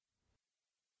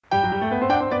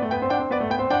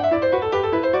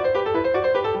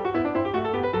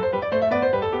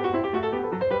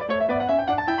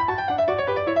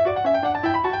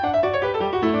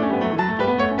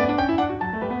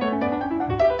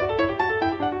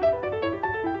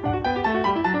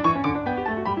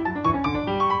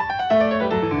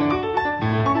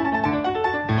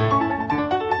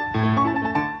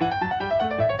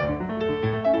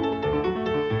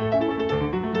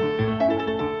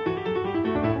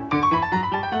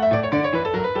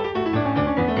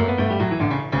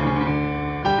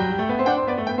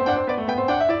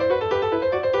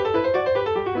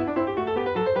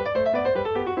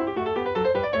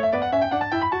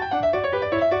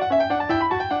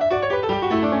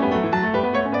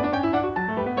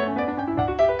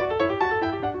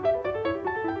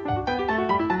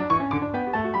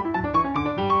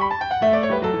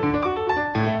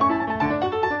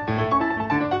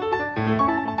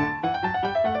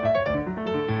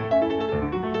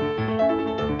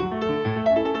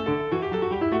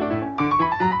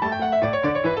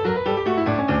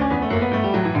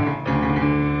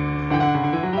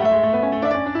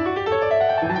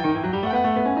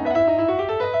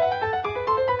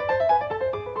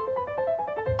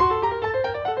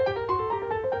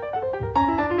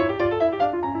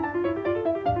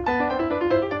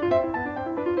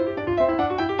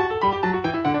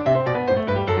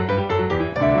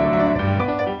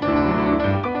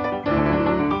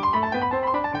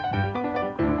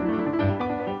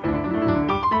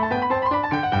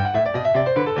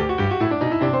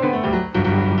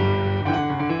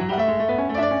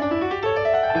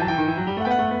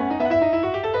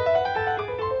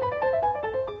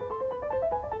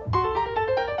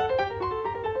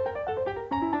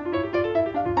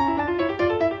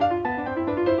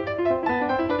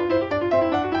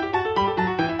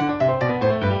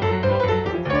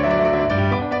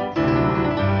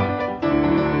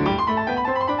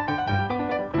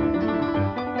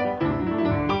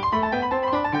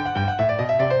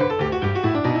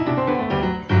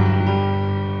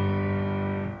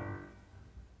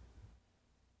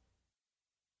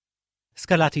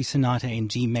Scarlatti Sonata in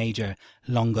G Major,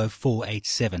 Longo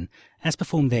 487, as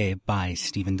performed there by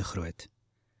Stephen de Groot.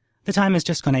 The time has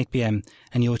just gone 8 p.m.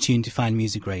 and you're tuned to Fine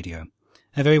Music Radio.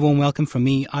 A very warm welcome from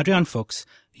me, Adriaan Fuchs,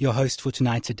 your host for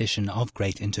tonight's edition of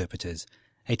Great Interpreters,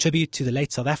 a tribute to the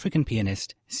late South African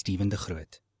pianist Stephen de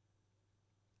Groot.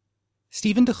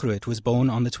 Stephen de Groot was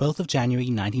born on the 12th of January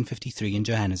 1953 in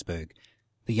Johannesburg,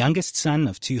 the youngest son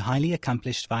of two highly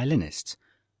accomplished violinists,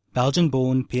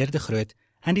 Belgian-born Pierre de Groot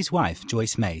and his wife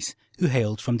Joyce Mace, who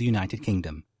hailed from the United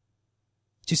Kingdom.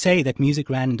 To say that music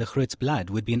ran in de Groot's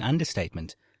blood would be an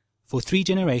understatement. For 3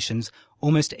 generations,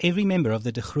 almost every member of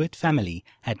the de Groot family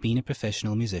had been a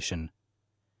professional musician.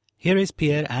 Here is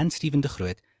Pierre and Stephen de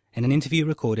Groot in an interview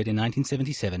recorded in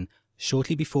 1977,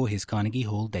 shortly before his Carnegie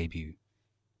Hall debut.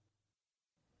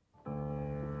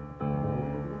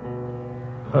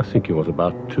 I think he was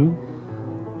about 2.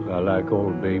 Like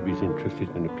all babies interested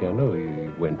in the piano, he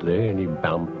went there and he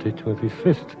bumped it with his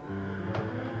fist.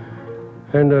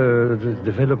 And the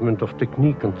development of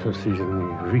technique and precision,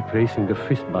 replacing the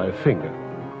fist by a finger.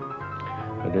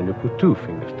 And then you put 2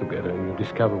 fingers together and you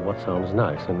discover what sounds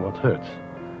nice and what hurts.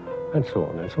 And so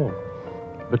on and so on.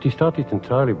 But he started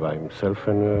entirely by himself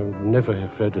and never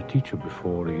had a teacher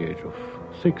before the age of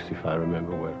 6, if I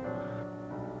remember well.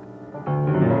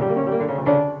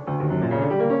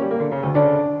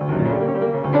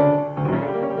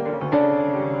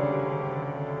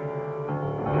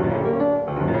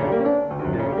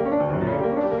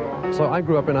 So I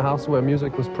grew up in a house where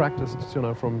music was practiced,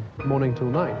 from morning till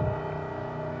night.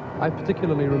 I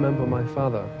particularly remember my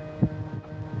father.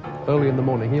 Early in the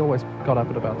morning, he always got up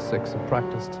at about 6 and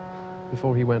practiced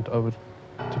before he went over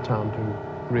to town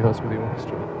to rehearse with the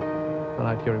orchestra. And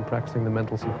I'd hear him practicing the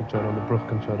Mendelssohn Concerto and the Bruch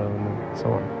Concerto and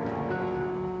so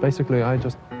on. Basically, I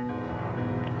just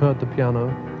heard the piano,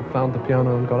 found the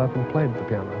piano and got up and played the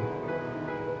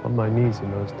piano on my knees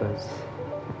in those days.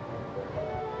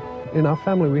 In our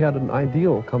family, we had an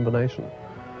ideal combination.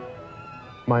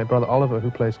 My brother Oliver,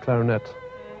 who plays clarinet,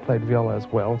 played viola as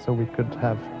well, so we could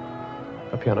have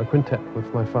a piano quintet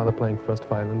with my father playing first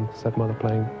violin, stepmother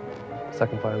playing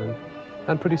second violin.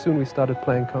 And pretty soon we started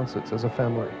playing concerts as a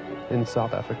family in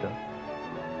South Africa.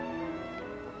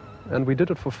 And we did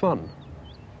it for fun,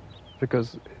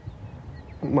 because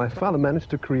my father managed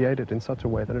to create it in such a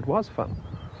way that it was fun.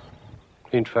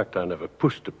 In fact, I never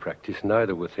pushed the practice,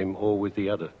 neither with him or with the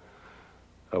other.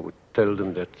 I would tell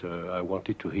them that I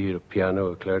wanted to hear a piano,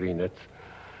 a clarinet,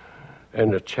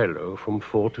 and a cello from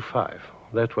 4 to 5.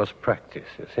 That was practice,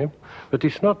 you see. But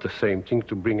it's not the same thing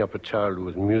to bring up a child who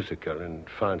is musical and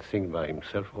fine sing by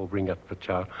himself, or bring up a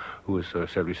child who is,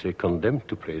 shall we say, condemned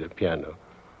to play the piano.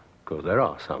 Because there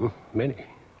are some, many.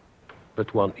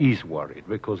 But one is worried,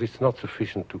 because it's not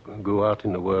sufficient to go out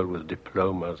in the world with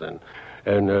diplomas, and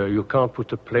you can't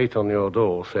put a plate on your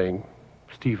door saying,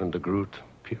 Stephen de Groot,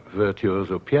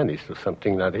 virtuoso pianist or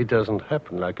something like that. It doesn't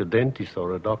happen like a dentist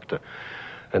or a doctor.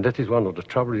 And that is one of the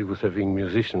troubles with having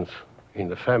musicians in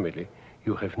the family.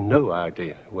 You have no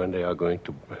idea when they are going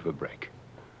to have a break.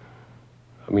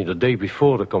 I mean, the day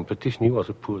before the competition, he was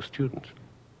a poor student.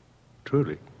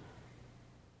 Truly.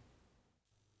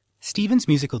 Stephen's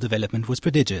musical development was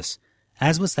prodigious,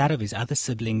 as was that of his other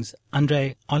siblings,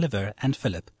 Andre, Oliver, and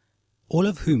Philip, all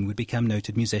of whom would become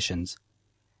noted musicians.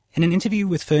 In an interview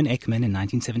with Fern Ekman in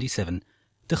 1977,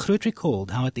 de Groot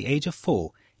recalled how at the age of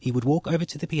 4 he would walk over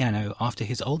to the piano after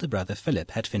his older brother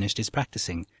Philip had finished his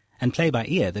practicing and play by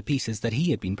ear the pieces that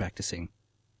he had been practicing.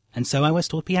 And so I was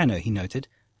taught piano, he noted,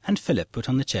 and Philip put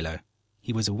on the cello.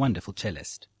 He was a wonderful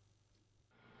cellist.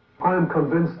 I am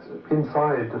convinced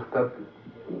inside that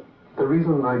the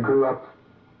reason I grew up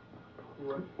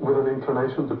with an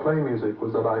inclination to play music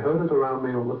was that I heard it around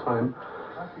me all the time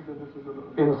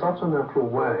in such a natural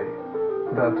way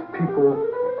that people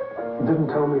didn't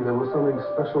tell me there was something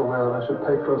special there that I should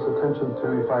pay close attention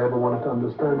to if I ever wanted to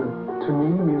understand it. To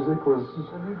me, music was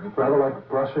rather like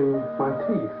brushing my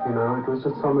teeth, It was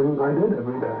just something I did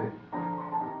every day.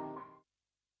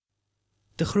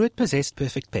 De Groot possessed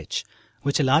perfect pitch,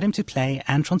 which allowed him to play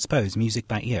and transpose music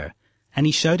by ear, and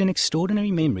he showed an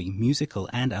extraordinary memory, musical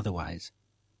and otherwise.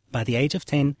 By the age of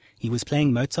 10, he was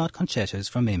playing Mozart concertos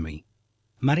from memory.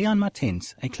 Marianne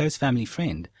Martens, a close family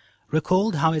friend,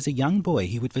 recalled how as a young boy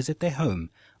he would visit their home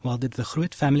while the de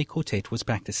Groot family quartet was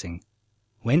practicing.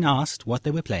 When asked what they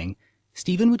were playing,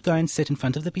 Stephen would go and sit in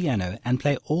front of the piano and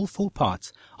play all 4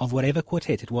 parts of whatever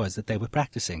quartet it was that they were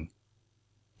practicing.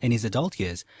 In his adult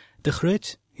years, de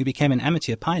Groot, who became an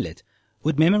amateur pilot,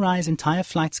 would memorize entire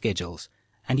flight schedules,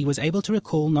 and he was able to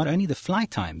recall not only the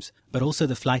flight times, but also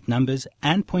the flight numbers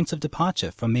and points of departure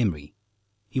from memory.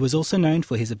 He was also known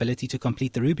for his ability to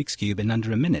complete the Rubik's Cube in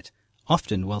under a minute,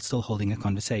 often while still holding a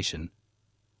conversation.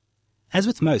 As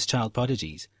with most child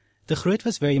prodigies, de Groot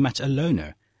was very much a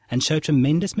loner and showed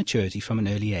tremendous maturity from an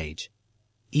early age.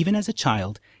 Even as a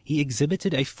child, he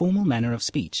exhibited a formal manner of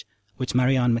speech, which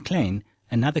Marianne McLean,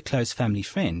 another close family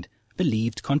friend,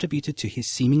 believed contributed to his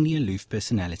seemingly aloof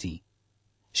personality.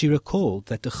 She recalled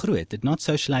that de Groot did not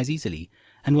socialize easily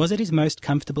and was at his most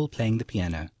comfortable playing the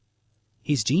piano.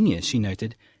 His genius, she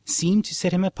noted, seemed to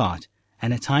set him apart,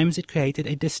 and at times it created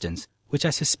a distance which I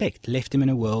suspect left him in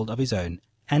a world of his own,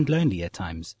 and lonely at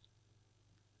times.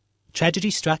 Tragedy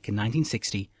struck in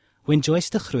 1960 when Joyce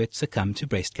de Groot succumbed to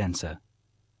breast cancer.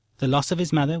 The loss of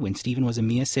his mother when Stephen was a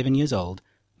mere 7 years old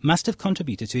must have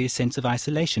contributed to his sense of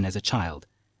isolation as a child,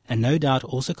 and no doubt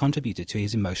also contributed to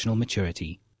his emotional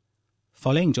maturity.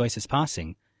 Following Joyce's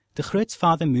passing, de Groot's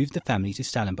father moved the family to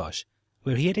Stellenbosch,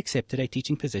 where he had accepted a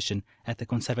teaching position at the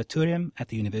Conservatorium at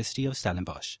the University of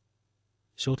Stellenbosch.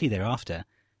 Shortly thereafter,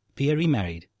 Pierre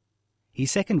remarried.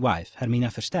 His second wife,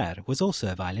 Hermina Verster, was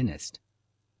also a violinist.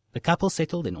 The couple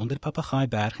settled in Onder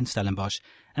Papagaaieberg in Stellenbosch,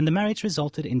 and the marriage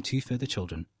resulted in 2 further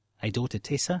children, a daughter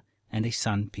Tessa and a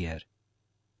son Pierre.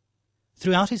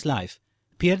 Throughout his life,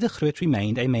 Pierre de Groot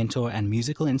remained a mentor and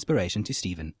musical inspiration to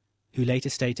Stephen, who later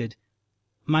stated,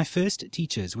 "My first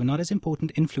teachers were not as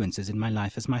important influences in my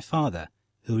life as my father,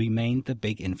 who remained the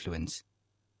big influence."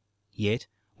 Yet,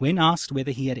 when asked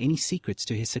whether he had any secrets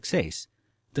to his success,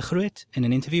 de Groot, in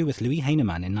an interview with Louis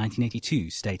Heinemann in 1982,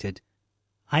 stated,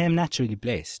 "I am naturally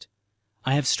blessed.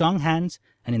 I have strong hands,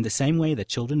 and in the same way that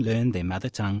children learn their mother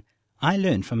tongue, I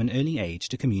learned from an early age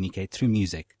to communicate through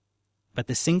music. But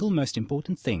the single most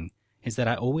important thing is that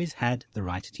I always had the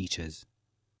right teachers."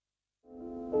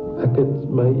 Ek het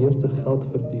my eerste geld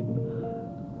verdien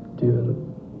deur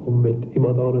om met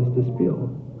iemand anders te speel.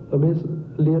 'n Mens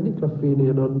leer nie klavier nie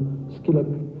en dan skielik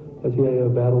as jy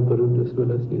 'n wêreldberoemde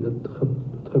solis nie, dit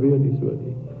gebeur nie so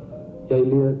nie. Jy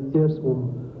leer eers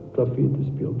om klavier te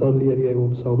speel, dan leer jy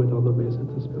om saam met ander mense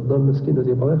te speel. Dan miskien as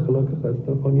jy baie gelukkig is,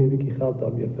 dan gaan jy 'n bietjie geld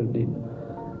daarmee verdien.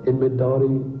 En met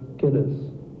daardie kennis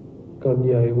kan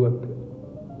jy ook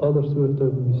ander soorte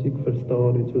musiek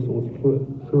verstaan en soos ons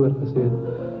vroeër gesê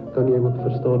het, kan jy ook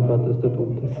verstaan wat is dit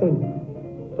om te sing,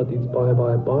 wat iets baie,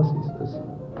 baie basies is.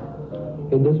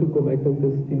 En dis hoekom ek dink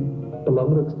dis die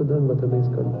belangrikste ding wat 'n mens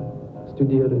kan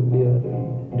studeer en leer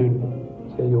en doen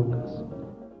as jy jonk is.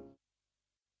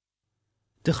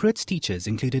 De Groot's teachers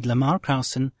included Lamar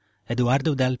Krausen,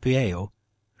 Eduardo Del Puello,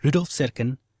 Rudolf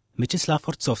Serkin, Mieczysław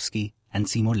Hortzowski, and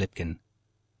Seymour Lipkin.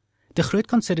 De Groot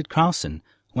considered Krausen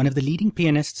one of the leading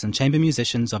pianists and chamber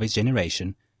musicians of his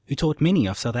generation, who taught many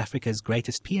of South Africa's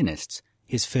greatest pianists,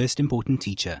 his first important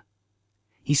teacher.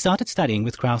 He started studying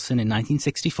with Krausen in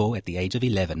 1964 at the age of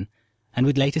 11, and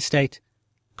would later state,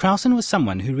 "Krausen was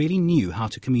someone who really knew how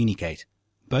to communicate,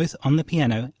 both on the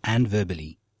piano and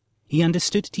verbally. He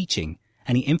understood teaching,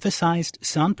 and he emphasized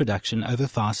sound production over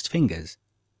fast fingers.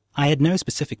 I had no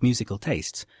specific musical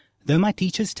tastes, though my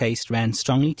teacher's taste ran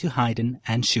strongly to Haydn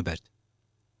and Schubert.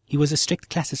 He was a strict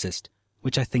classicist,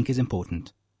 which I think is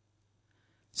important."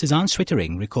 Suzanne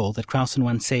Schwittering recalled that Krausen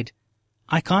once said,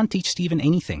 "I can't teach Stephen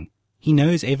anything. He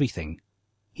knows everything.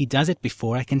 He does it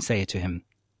before I can say it to him.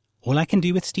 All I can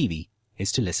do with Stevie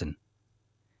is to listen."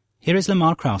 Here is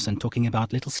Lamar Krausen talking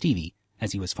about Little Stevie,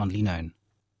 as he was fondly known.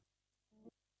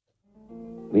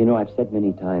 You know, I've said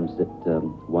many times that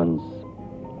one's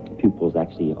pupils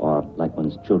actually are like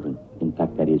one's children. In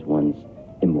fact, that is one's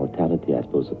immortality, I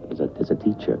suppose, as a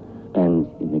teacher. And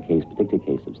in the particular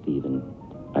case of Stephen,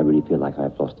 I really feel like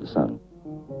I've lost a son.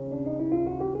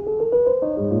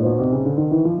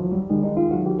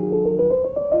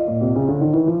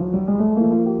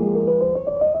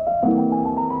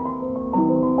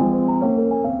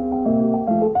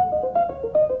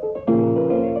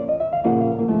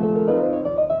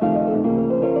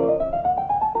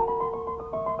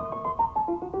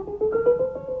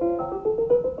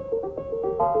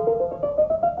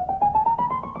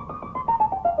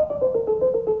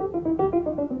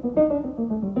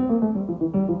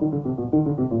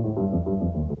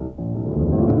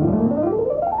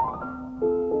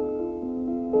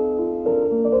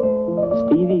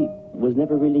 Stevie was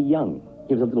never really young.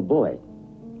 He was a little boy.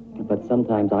 But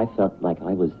sometimes I felt like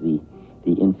I was the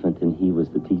infant and he was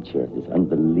the teacher. This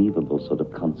unbelievable sort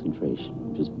of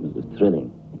concentration. Just it was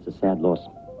thrilling. It's a sad loss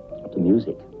to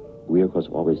music. We were, of course,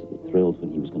 always thrilled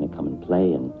when he was going to come and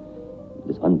play, and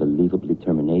this unbelievable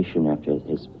determination after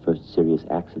his first serious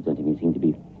accident, and he seemed to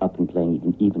be up and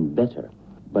playing even better.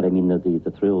 But I mean,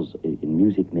 the thrills in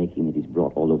music making that he's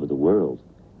brought all over the world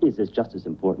is just as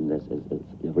important as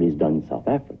what he's done in South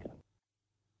Africa.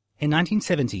 In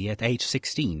 1970, at age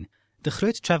 16, de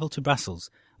Groot travelled to Brussels,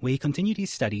 where he continued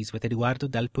his studies with Eduardo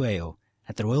Del Pueo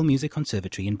at the Royal Music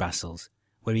Conservatory in Brussels,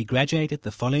 where he graduated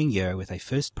the following year with a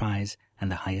first prize and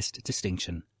the highest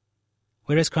distinction.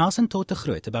 Whereas Crowson taught de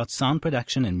Groot about sound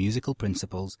production and musical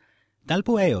principles, Del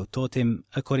Pueo taught him,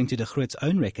 according to de Groot's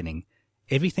own reckoning,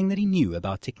 everything that he knew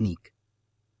about technique.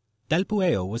 Del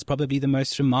Pueo was probably the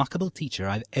most remarkable teacher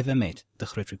I've ever met, de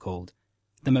Groot recalled,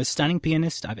 the most stunning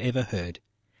pianist I've ever heard.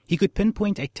 He could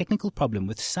pinpoint a technical problem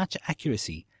with such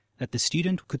accuracy that the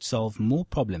student could solve more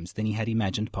problems than he had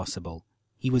imagined possible.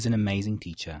 He was an amazing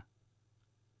teacher.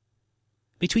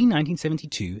 Between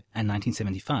 1972 and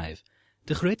 1975,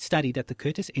 de Groot studied at the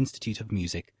Curtis Institute of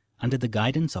Music under the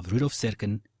guidance of Rudolf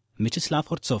Serkin, Mieczysław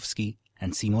Hortzowski,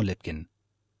 and Seymour Lipkin.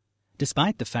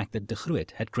 Despite the fact that de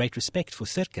Groot had great respect for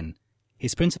Serkin,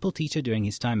 his principal teacher during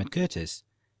his time at Curtis,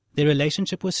 their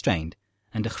relationship was strained,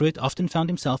 and de Groot often found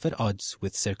himself at odds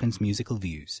with Serkin's musical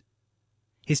views.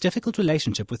 His difficult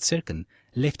relationship with Serkin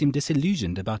left him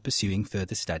disillusioned about pursuing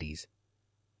further studies.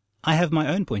 "I have my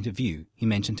own point of view," he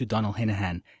mentioned to Donald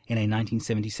Henahan in a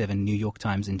 1977 New York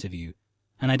Times interview,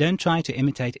 "and I don't try to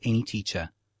imitate any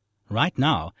teacher. Right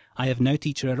now, I have no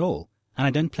teacher at all, and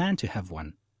I don't plan to have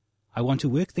one. I want to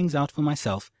work things out for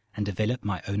myself and develop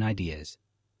my own ideas."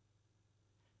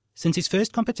 Since his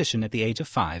first competition at the age of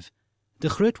 5, de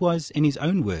Groot was, in his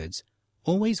own words,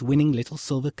 always winning little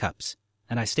silver cups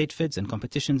at Eisteddfods and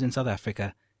competitions in South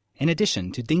Africa, in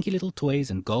addition to dinky little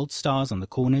toys and gold stars on the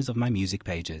corners of my music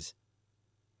pages.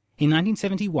 In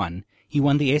 1971, he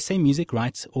won the SA Music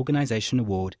Rights Organization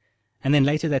Award, and then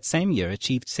later that same year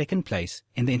achieved second place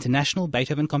in the International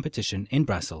Beethoven Competition in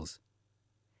Brussels.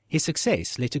 His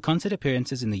success led to concert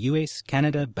appearances in the US,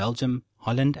 Canada, Belgium,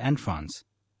 Holland, and France.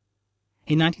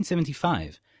 In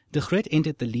 1975, de Groot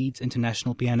entered the Leeds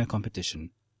International Piano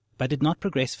Competition, but did not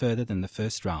progress further than the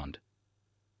first round.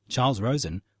 Charles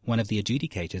Rosen, one of the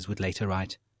adjudicators, would later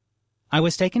write, "I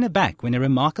was taken aback when a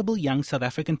remarkable young South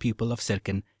African pupil of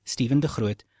Serkin, Stephen de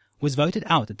Groot, was voted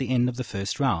out at the end of the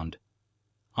first round.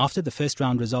 After the first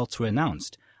round results were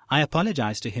announced, I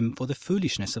apologized to him for the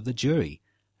foolishness of the jury,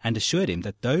 and assured him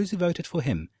that those who voted for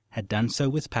him had done so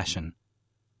with passion."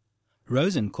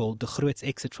 Rosen called de Groot's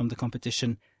exit from the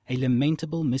competition a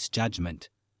lamentable misjudgment,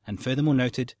 and furthermore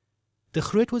noted, "De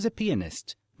Groot was a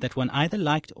pianist that one either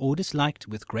liked or disliked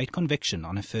with great conviction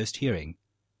on a first hearing,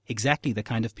 exactly the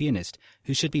kind of pianist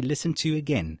who should be listened to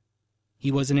again. He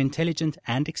was an intelligent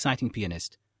and exciting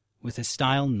pianist, with a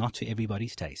style not to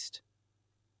everybody's taste."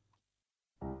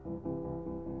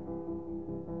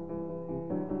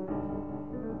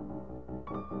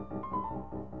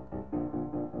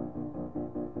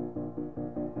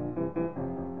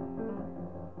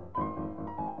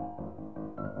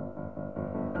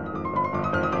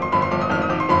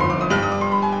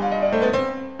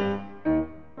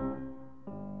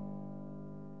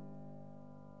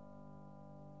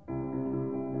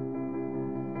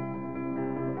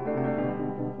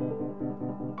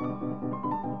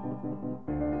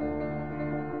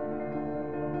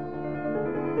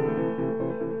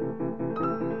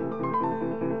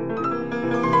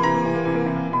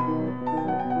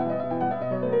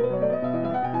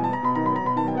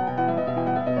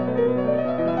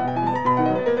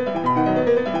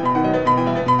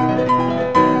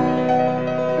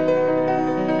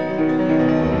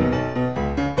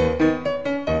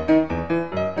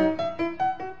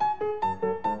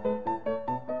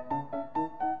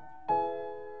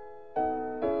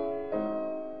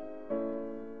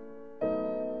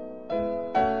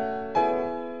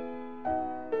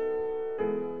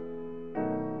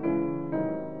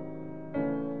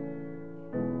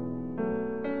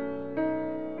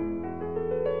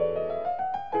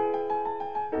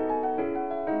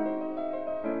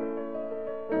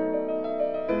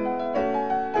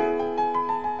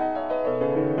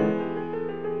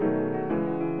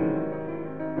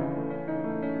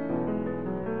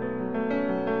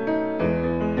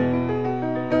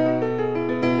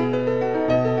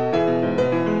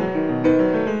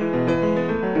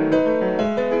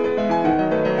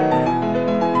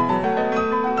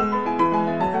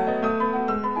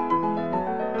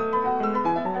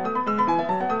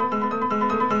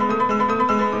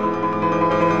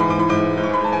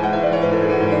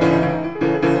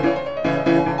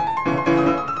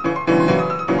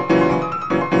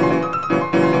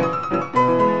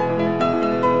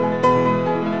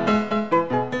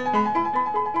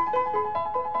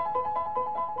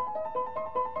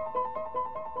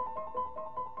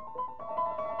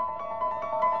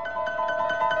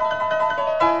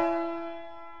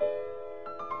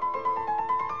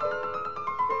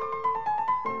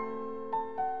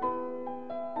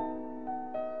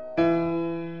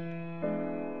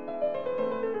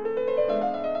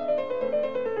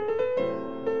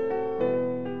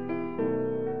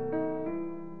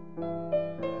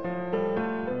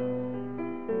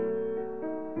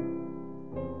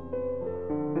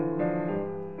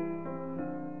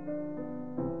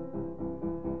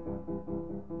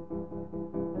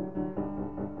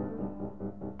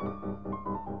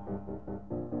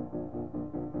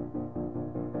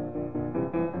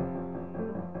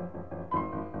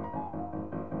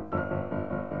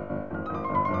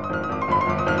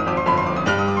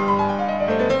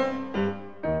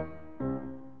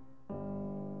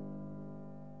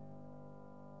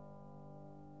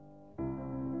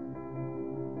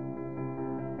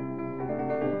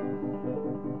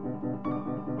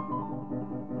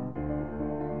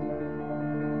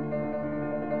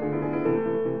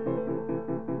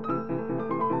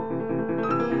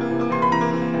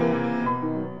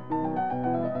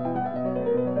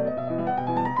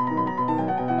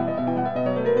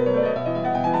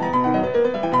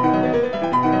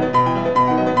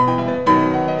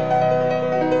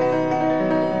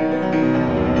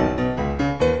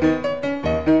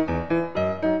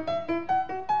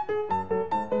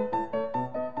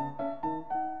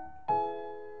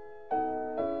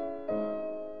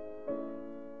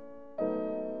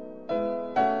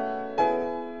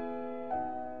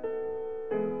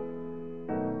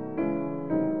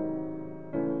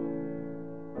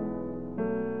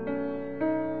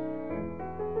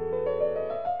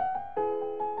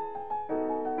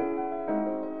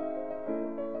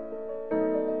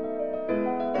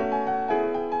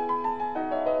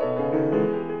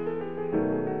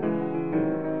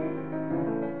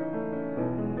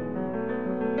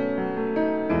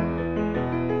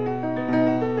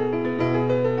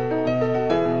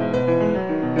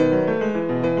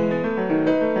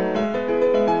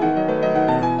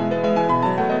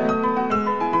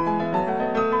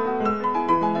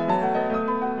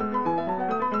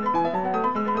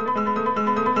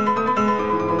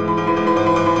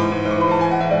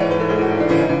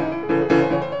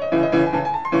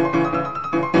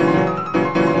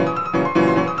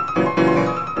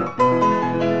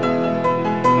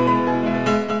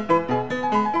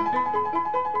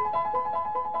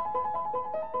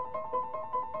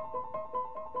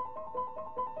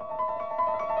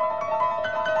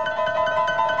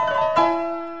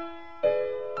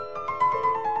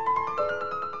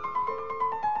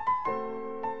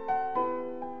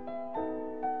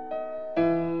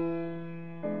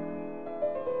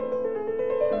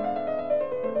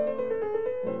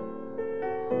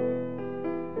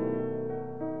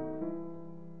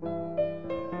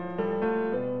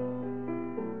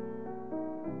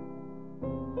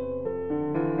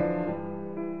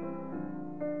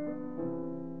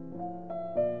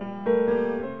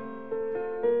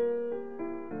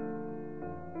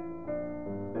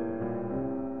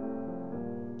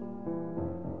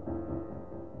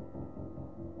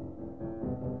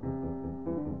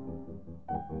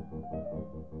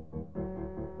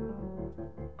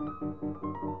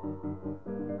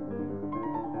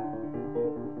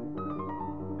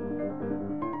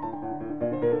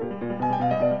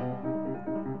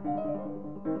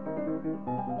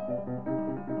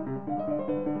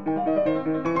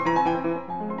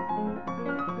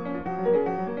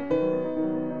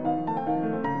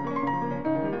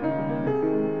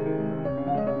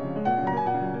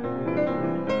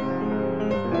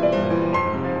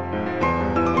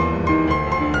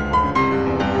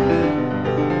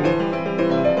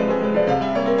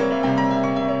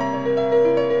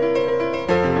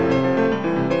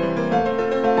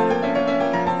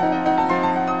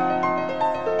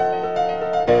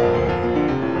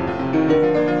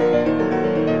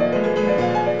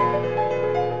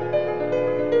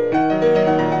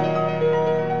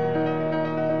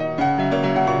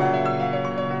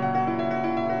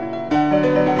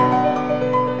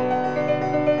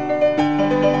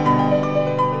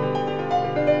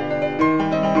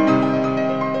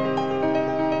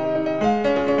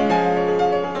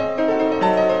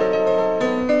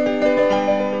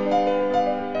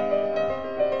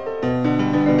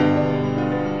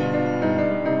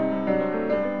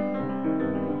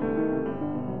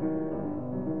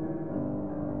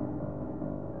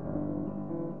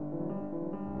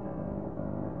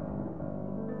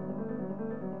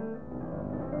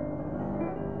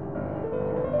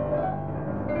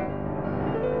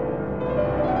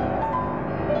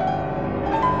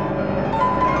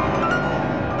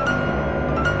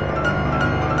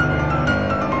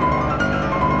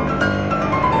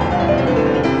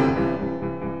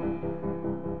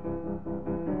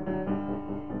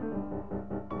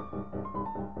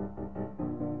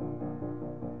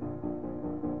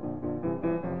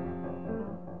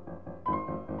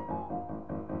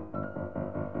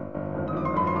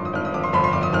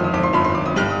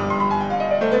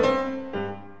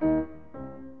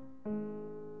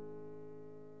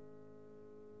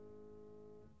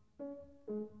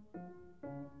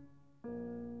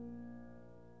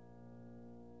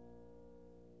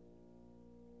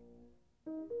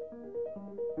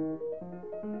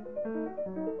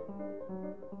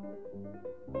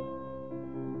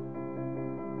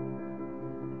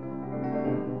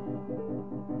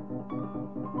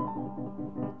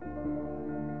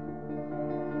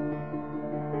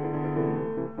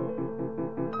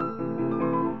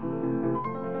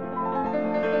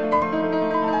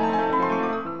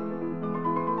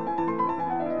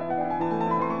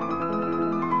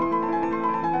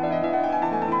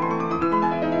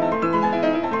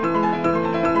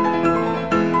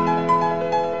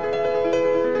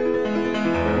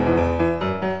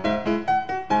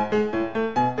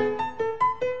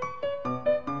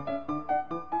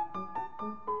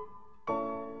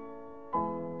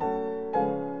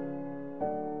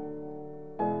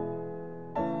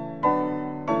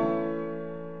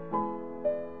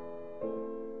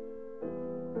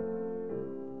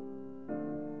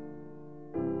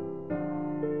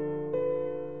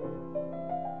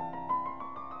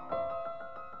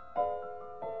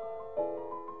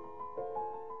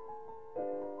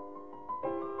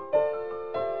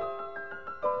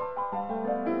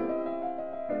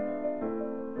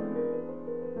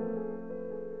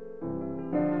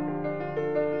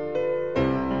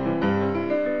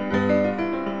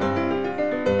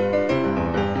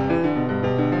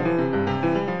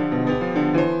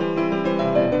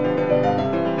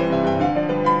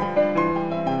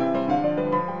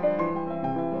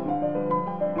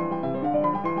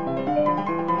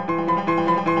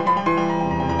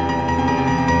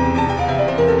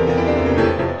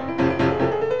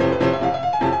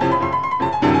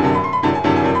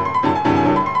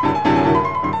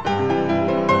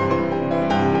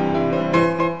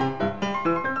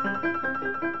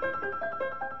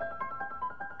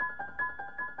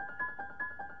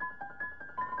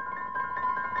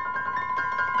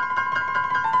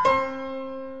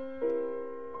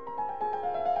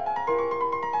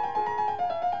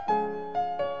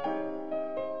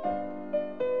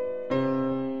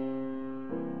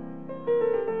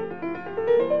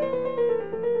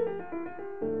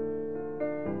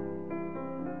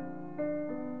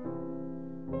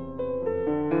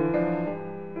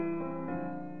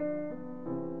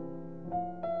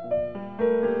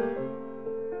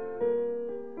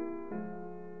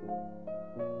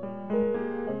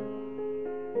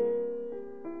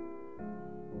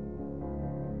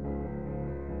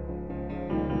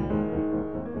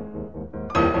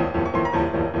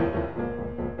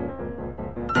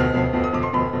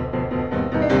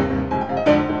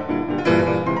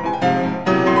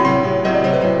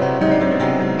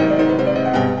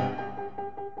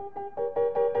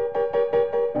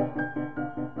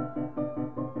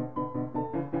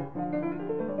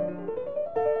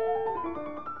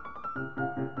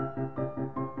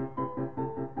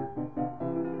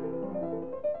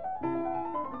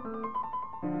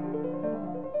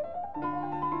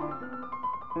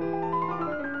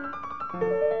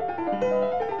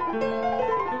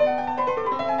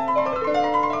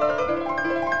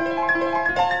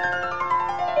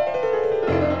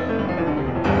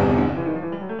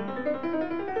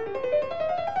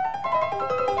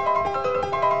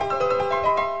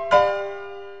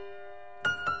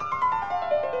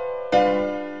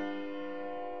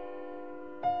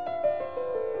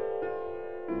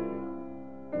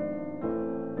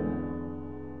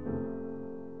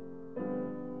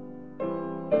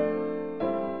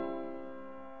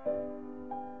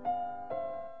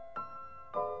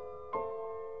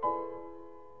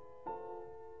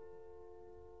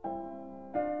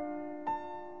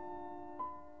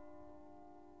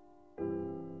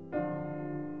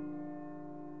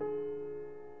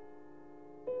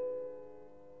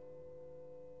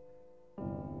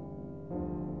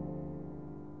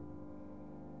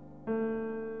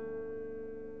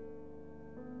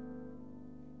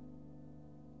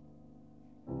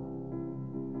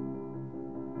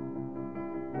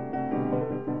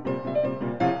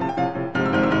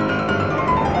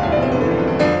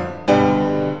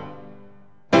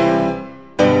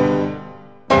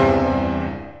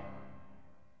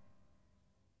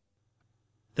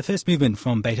 The first movement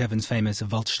from Beethoven's famous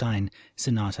Waldstein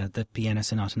Sonata, the Piano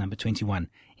Sonata number 21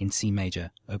 in C major,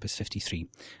 opus 53.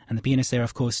 And the pianist there,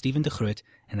 of course, Steven de Groot,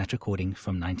 and that recording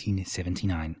from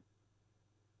 1979.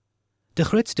 De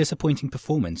Groot's disappointing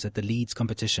performance at the Leeds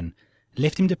competition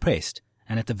left him depressed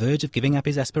and at the verge of giving up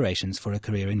his aspirations for a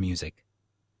career in music.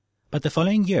 But the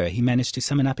following year he managed to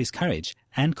summon up his courage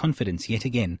and confidence yet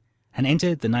again and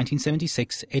entered the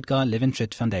 1976 Edgar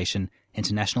Leventritt Foundation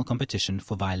International Competition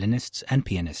for Violinists and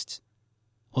Pianists.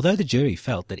 Although the jury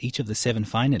felt that each of the 7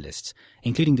 finalists,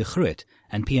 including de Groot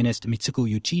and pianist Mitsuko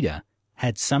Uchida,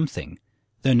 had something,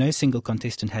 though no single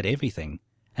contestant had everything,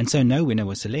 and so no winner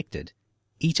was selected,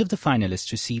 each of the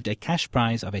finalists received a cash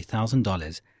prize of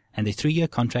 $1,000 and a 3-year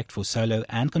contract for solo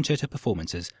and concerto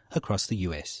performances across the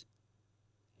US.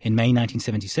 In May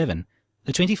 1977,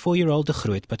 the 24-year-old de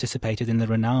Groot participated in the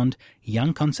renowned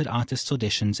Young Concert Artists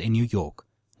auditions in New York,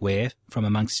 where, from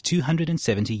amongst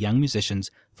 270 young musicians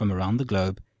from around the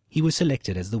globe, he was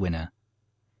selected as the winner.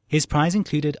 His prize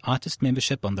included artist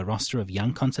membership on the roster of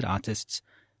Young Concert Artists,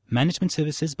 management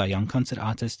services by Young Concert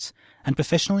Artists, and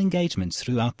professional engagements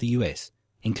throughout the US,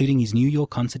 including his New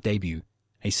York concert debut,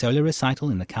 a solo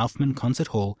recital in the Kaufman Concert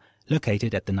Hall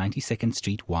located at the 92nd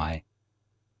Street Y.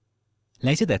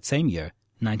 Later that same year,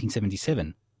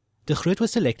 1977, de Groot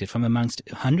was selected from amongst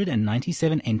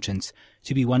 197 entrants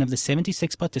to be one of the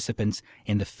 76 participants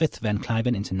in the 5th Van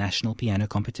Cliburn International Piano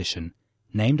Competition,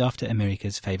 named after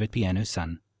America's favorite piano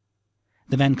son.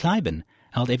 The Van Cliburn,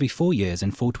 held every 4 years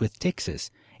in Fort Worth,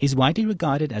 Texas, is widely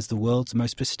regarded as the world's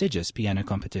most prestigious piano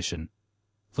competition.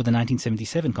 For the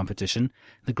 1977 competition,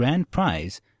 the grand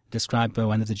prize, described by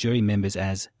one of the jury members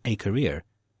as a career,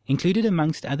 included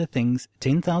amongst other things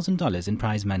 $10,000 in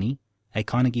prize money, a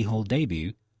Carnegie Hall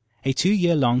debut, a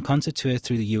 2-year-long concert tour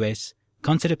through the US,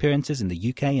 concert appearances in the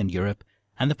UK and Europe,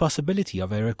 and the possibility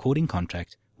of a recording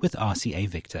contract with RCA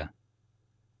Victor.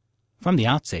 From the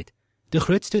outset, de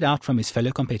Groot stood out from his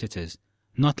fellow competitors,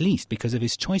 not least because of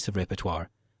his choice of repertoire,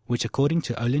 which, according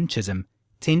to Olin Chisholm,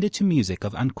 tended to music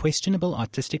of unquestionable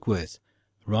artistic worth,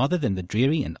 rather than the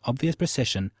dreary and obvious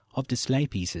procession of display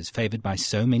pieces favored by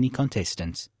so many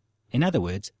contestants. In other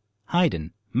words,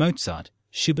 Haydn, Mozart,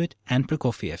 Schubert and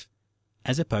Prokofiev,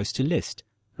 as opposed to Liszt,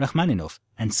 Rachmaninoff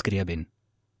and Scriabin.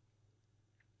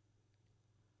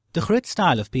 De Groot's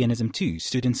style of pianism too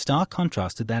stood in stark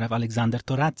contrast to that of Alexander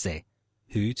Toradze,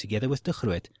 who, together with de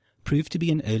Groot, proved to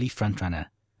be an early frontrunner,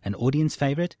 an audience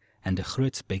favorite and de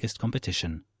Groot's biggest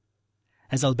competition.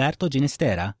 As Alberto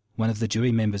Ginastera, one of the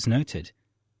jury members, noted,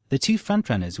 the two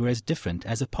frontrunners were as different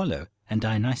as Apollo and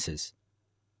Dionysus.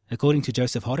 According to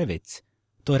Joseph Horowitz,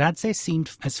 Toradze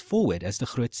seemed as forward as de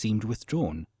Groot seemed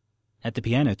withdrawn. At the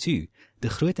piano, too, de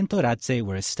Groot and Toradze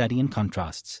were a study in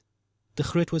contrasts. De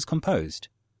Groot was composed.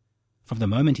 From the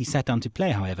moment he sat down to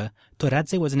play, however,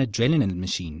 Toradze was an adrenaline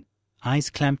machine,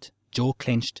 eyes clamped, jaw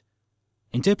clenched.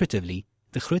 Interpretively,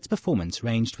 de Groot's performance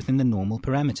ranged within the normal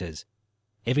parameters.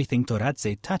 Everything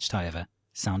Toradze touched, however,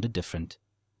 sounded different.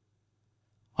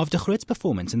 Of de Groot's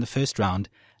performance in the first round,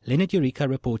 Leonard Eureka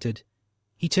reported,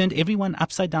 "He turned everyone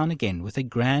upside down again with a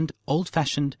grand,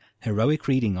 old-fashioned, heroic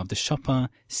reading of the Chopin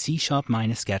C-sharp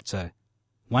minor scherzo,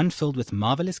 one filled with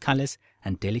marvelous colors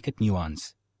and delicate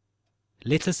nuance."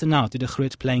 Let's listen now to de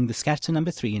Groot playing the Scherzo No.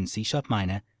 3 in C-sharp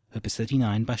minor, opus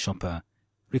 39 by Chopin,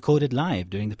 recorded live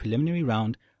during the preliminary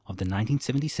round of the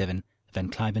 1977 Van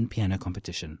Cliburn Piano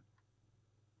Competition.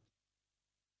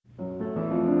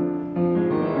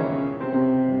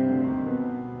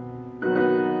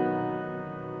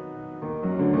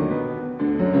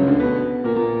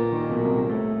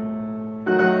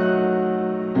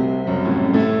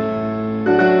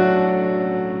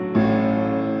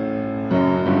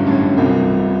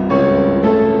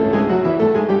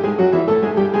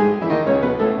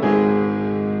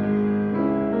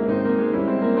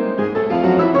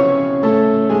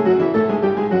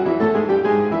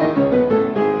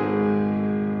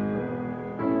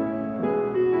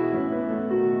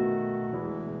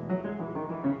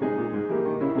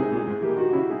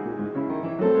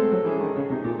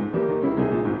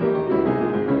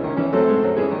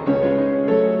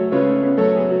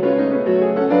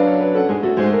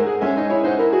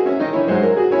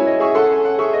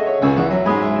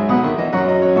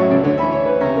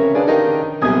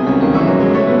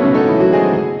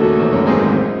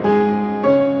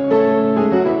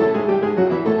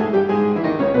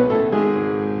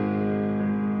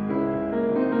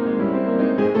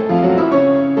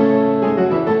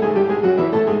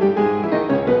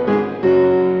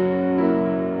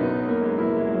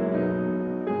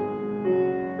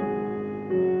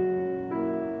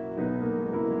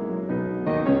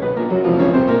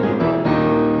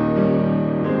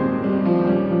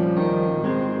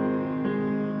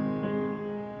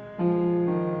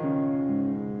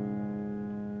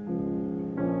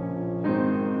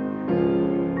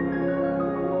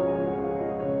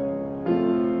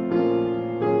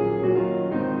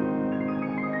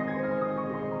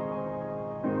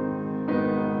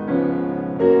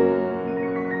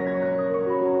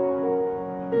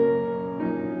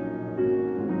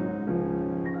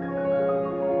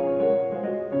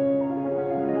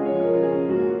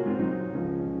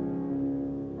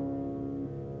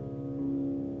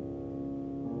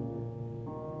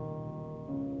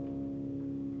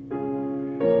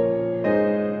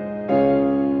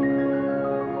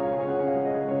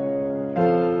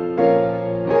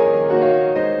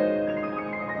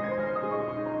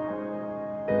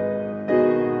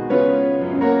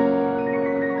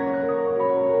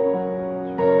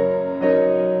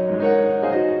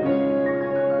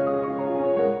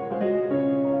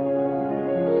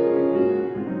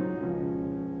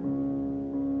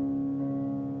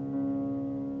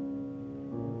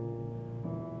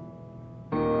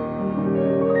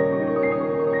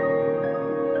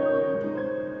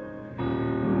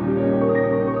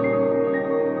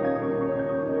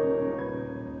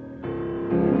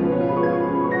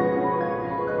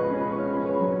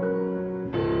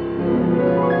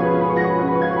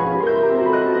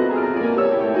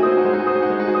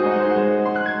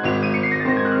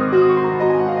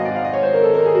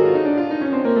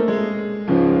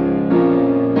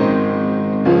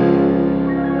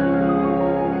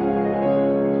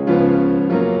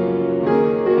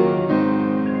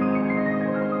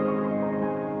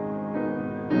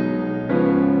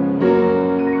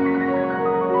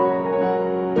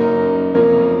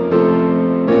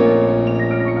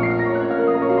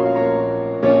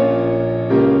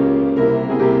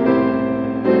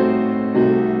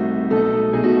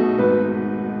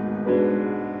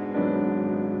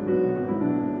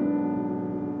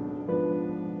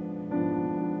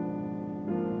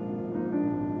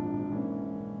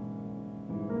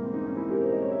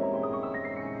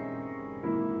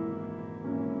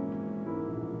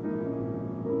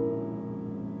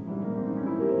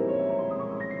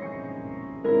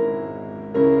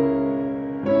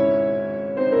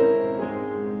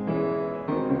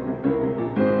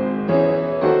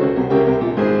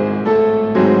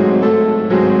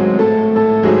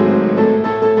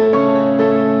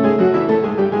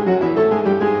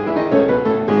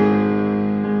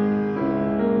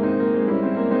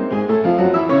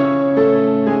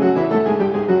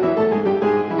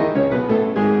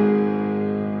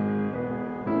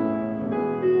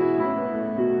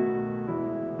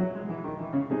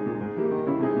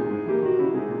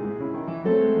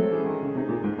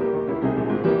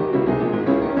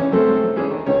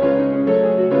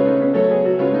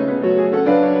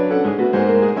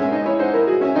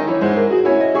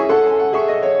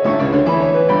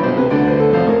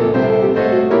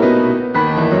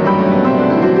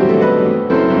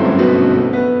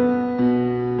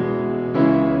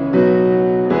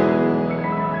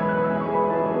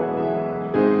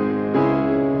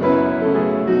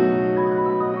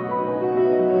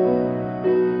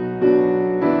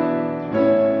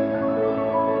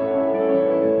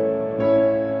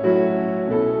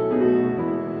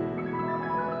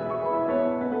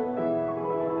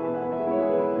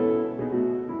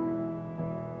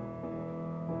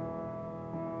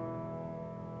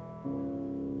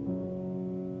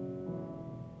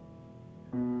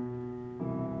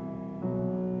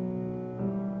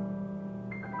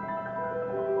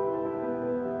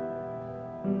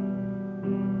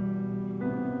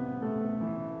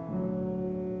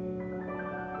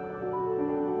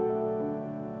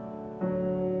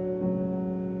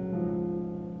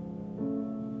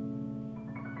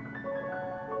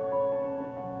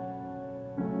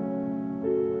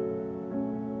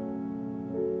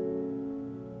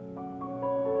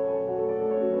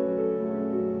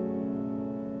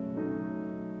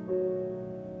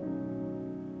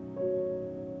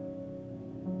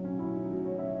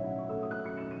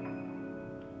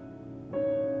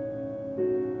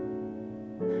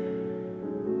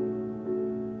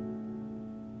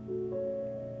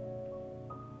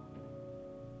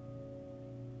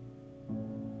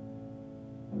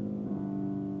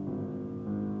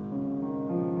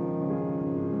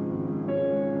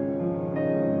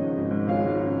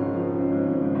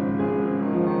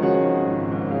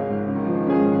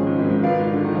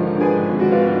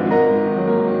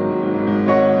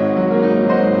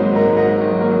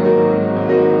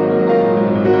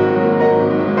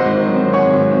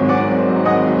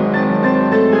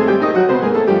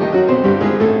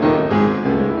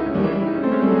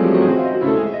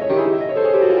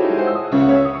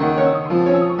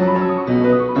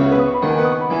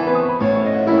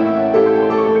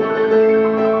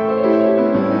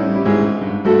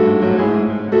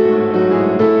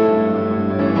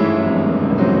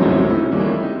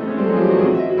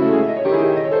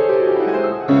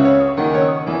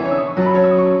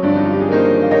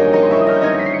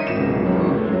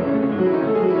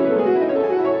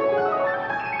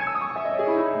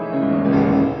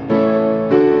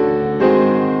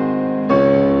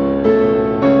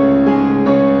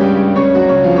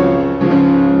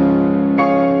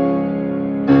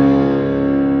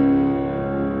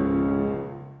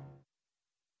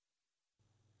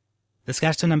 The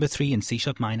Scherzo No. 3 in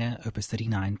C-sharp minor, Opus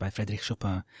 39 by Frédéric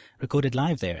Chopin, recorded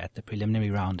live there at the preliminary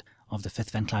round of the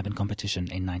 5th Van Cliburn competition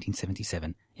in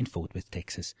 1977 in Fort Worth,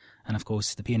 Texas. And of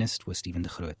course, the pianist was Steven de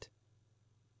Groot.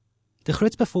 De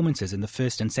Groot's performances in the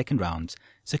first and second rounds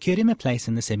secured him a place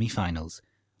in the semi-finals,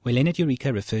 where Leonard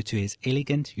Eureka referred to his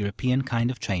elegant European kind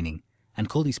of training and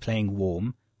called his playing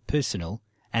warm, personal,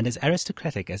 and as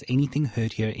aristocratic as anything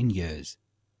heard here in years.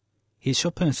 His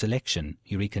Chopin selection,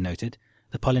 Eureka noted,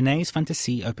 the Polonaise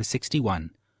Fantasie Opus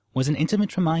 61, was an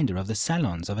intimate reminder of the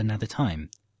salons of another time,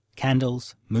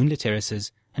 candles, moonlit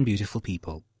terraces, and beautiful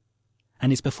people.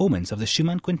 And his performance of the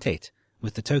Schumann Quintet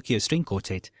with the Tokyo String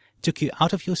Quartet took you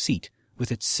out of your seat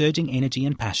with its surging energy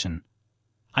and passion.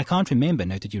 I can't remember,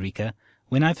 noted Eureka,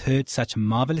 when I've heard such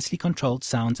marvelously controlled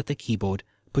sounds at the keyboard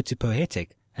put to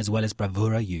poetic as well as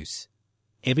bravura use.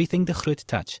 Everything de Groot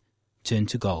touched turned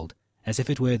to gold, as if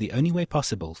it were the only way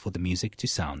possible for the music to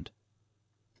sound.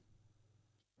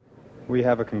 We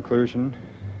have a conclusion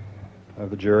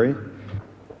of the jury.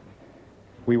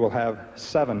 We will have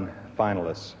 7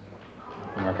 finalists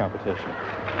in our competition.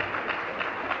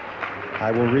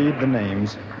 I will read the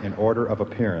names in order of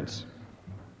appearance.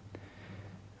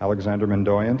 Alexander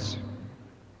Mendoyance,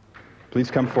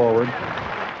 please come forward.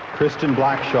 Christian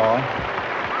Blackshaw.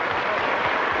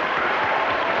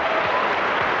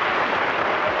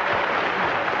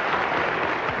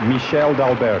 Michel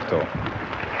D'Alberto.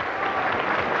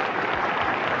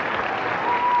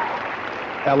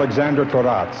 Alexander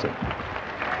Torazzi.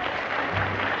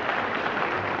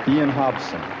 Ian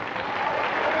Hobson.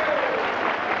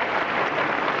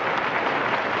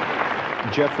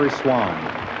 Jeffrey Swan.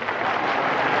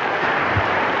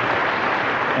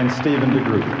 And Steven de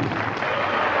Groot.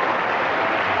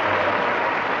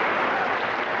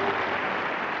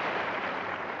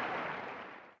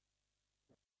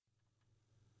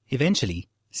 Eventually,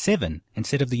 7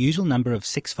 instead of the usual number of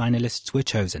 6 finalists were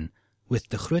chosen, with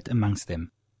de Groot amongst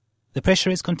them. The pressure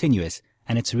is continuous,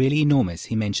 and it's really enormous,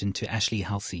 he mentioned to Ashley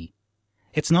Halsey.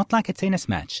 It's not like a tennis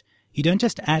match. You don't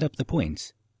just add up the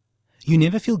points. You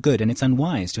never feel good, and it's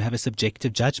unwise to have a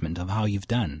subjective judgment of how you've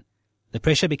done. The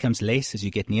pressure becomes less as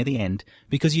you get near the end,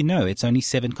 because you know it's only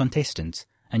 7 contestants,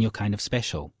 and you're kind of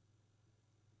special.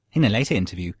 In a later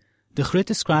interview, de Groot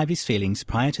described his feelings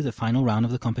prior to the final round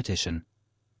of the competition.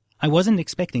 I wasn't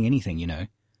expecting anything, you know.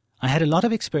 I had a lot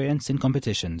of experience in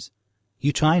competitions.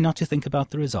 You try not to think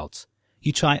about the results.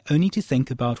 You try only to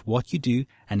think about what you do,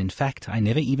 and in fact, I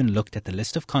never even looked at the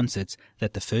list of concerts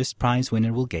that the first prize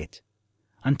winner will get.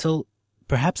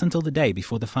 Perhaps until the day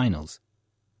before the finals.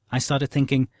 I started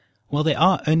thinking, well, there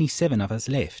are only 7 of us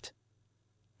left.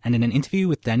 And in an interview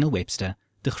with Daniel Webster,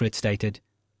 de Groot stated,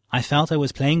 I felt I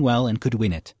was playing well and could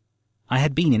win it. I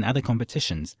had been in other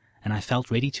competitions, and I felt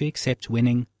ready to accept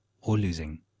winning or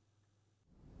losing.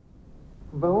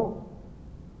 Wel,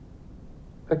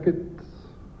 ek het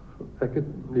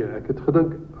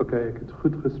gedink, okay, ek het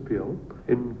goed gespeel.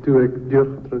 En toe ek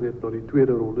deurgedring het na die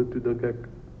tweede ronde, toe dink ek,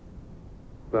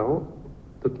 wel,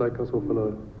 dit lyk asof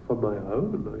hulle van my hou,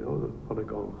 en nou ja, dan gaan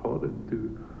ek aangaan, en toe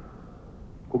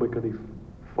kom ek aan die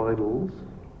finals,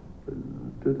 en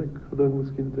toe het ek gedink,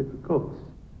 miskien het ek 'n kans.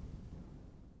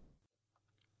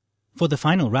 For the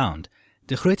final round,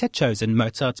 de Groot had chosen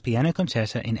Mozart's Piano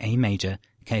Concerto in A major,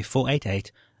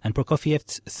 K488, and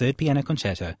Prokofiev's Third Piano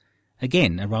Concerto,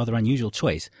 again a rather unusual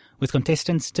choice, with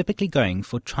contestants typically going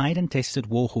for tried and tested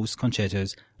warhorse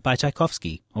concertos by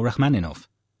Tchaikovsky or Rachmaninoff.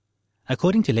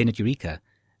 According to Leonard Eureka,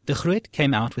 de Groot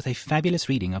came out with a fabulous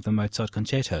reading of the Mozart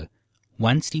Concerto,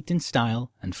 one steeped in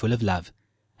style and full of love,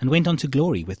 and went on to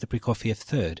glory with the Prokofiev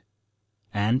Third.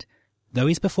 And, though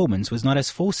his performance was not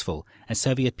as forceful as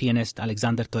Soviet pianist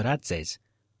Alexander Toradze's,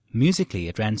 musically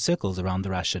it ran circles around the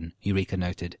Russian, Eureka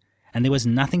noted, and there was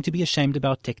nothing to be ashamed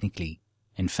about technically.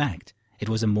 In fact, it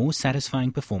was a more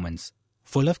satisfying performance,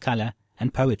 full of color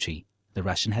and poetry the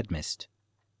Russian had missed.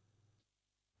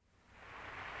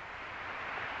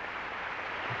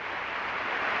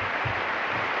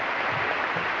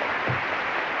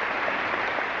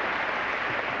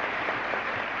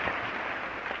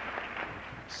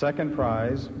 Second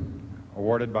prize,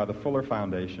 awarded by the Fuller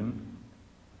Foundation,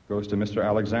 goes to Mr.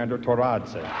 Alexander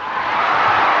Toradze.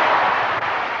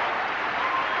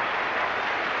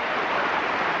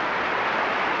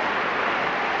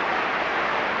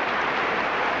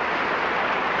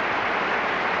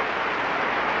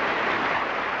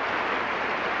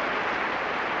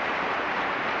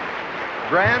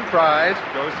 Grand prize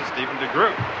goes to Steven de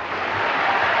Groot.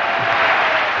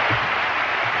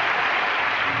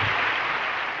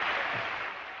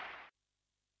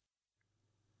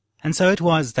 And so it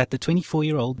was that the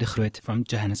 24-year-old de Groot from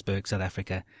Johannesburg, South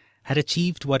Africa, had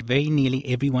achieved what very nearly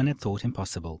everyone had thought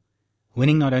impossible,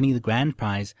 winning not only the grand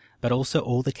prize, but also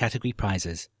all the category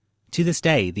prizes. To this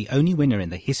day, the only winner in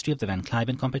the history of the Van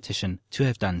Cliburn competition to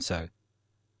have done so.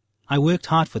 I worked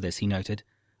hard for this, he noted.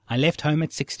 I left home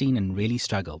at 16 and really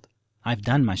struggled. I've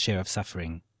done my share of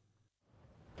suffering.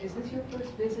 Is this your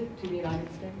first visit to the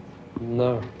United States?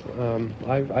 No,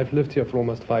 I've lived here for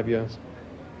almost 5 years.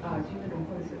 Do you live in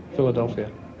what is it?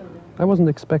 Philadelphia. I wasn't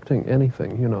expecting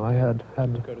anything, you know. I had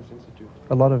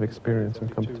a lot of experience in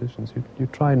competitions. You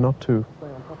try not to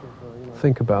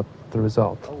think about the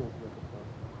result.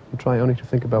 You try only to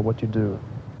think about what you do.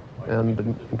 And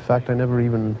in fact, I never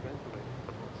even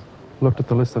looked at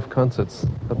the list of concerts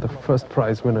that the first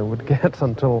prize winner would get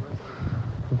until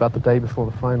about the day before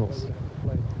the finals.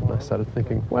 And I started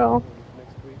thinking, well,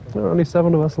 there are only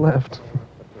 7 of us left.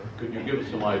 Could you give us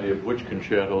some idea of which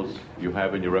concertos you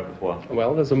have in your repertoire?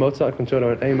 Well, there's a Mozart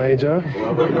concerto in A major.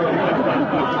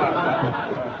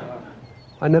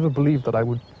 I never believed that I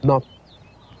would not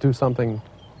do something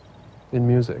in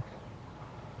music.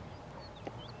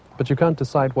 But you can't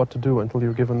decide what to do until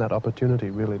you're given that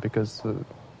opportunity, really, because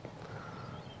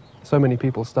so many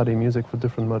people study music for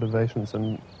different motivations,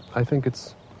 and I think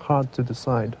it's hard to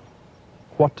decide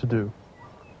what to do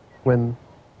when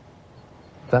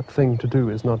that thing to do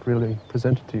is not really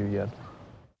presented to you yet.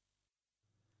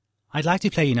 I'd like to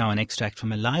play you now an extract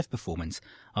from a live performance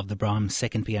of the Brahms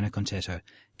Second Piano Concerto,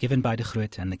 given by De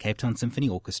Groot and the Cape Town Symphony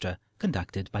Orchestra,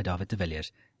 conducted by David de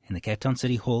Villiers in the Cape Town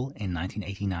City Hall in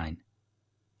 1989.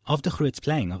 Of De Groot's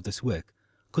playing of this work,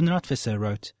 Conrad Visser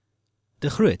wrote, De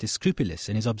Groot is scrupulous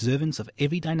in his observance of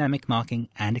every dynamic marking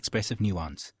and expressive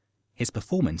nuance. His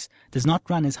performance does not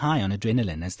run as high on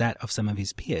adrenaline as that of some of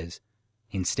his peers.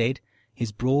 Instead,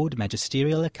 his broad,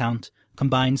 magisterial account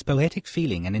combines poetic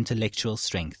feeling and intellectual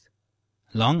strength.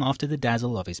 Long after the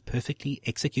dazzle of his perfectly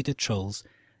executed trills,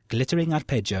 glittering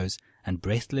arpeggios, and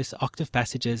breathless octave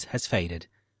passages has faded,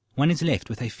 one is left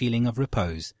with a feeling of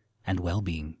repose and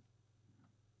well-being.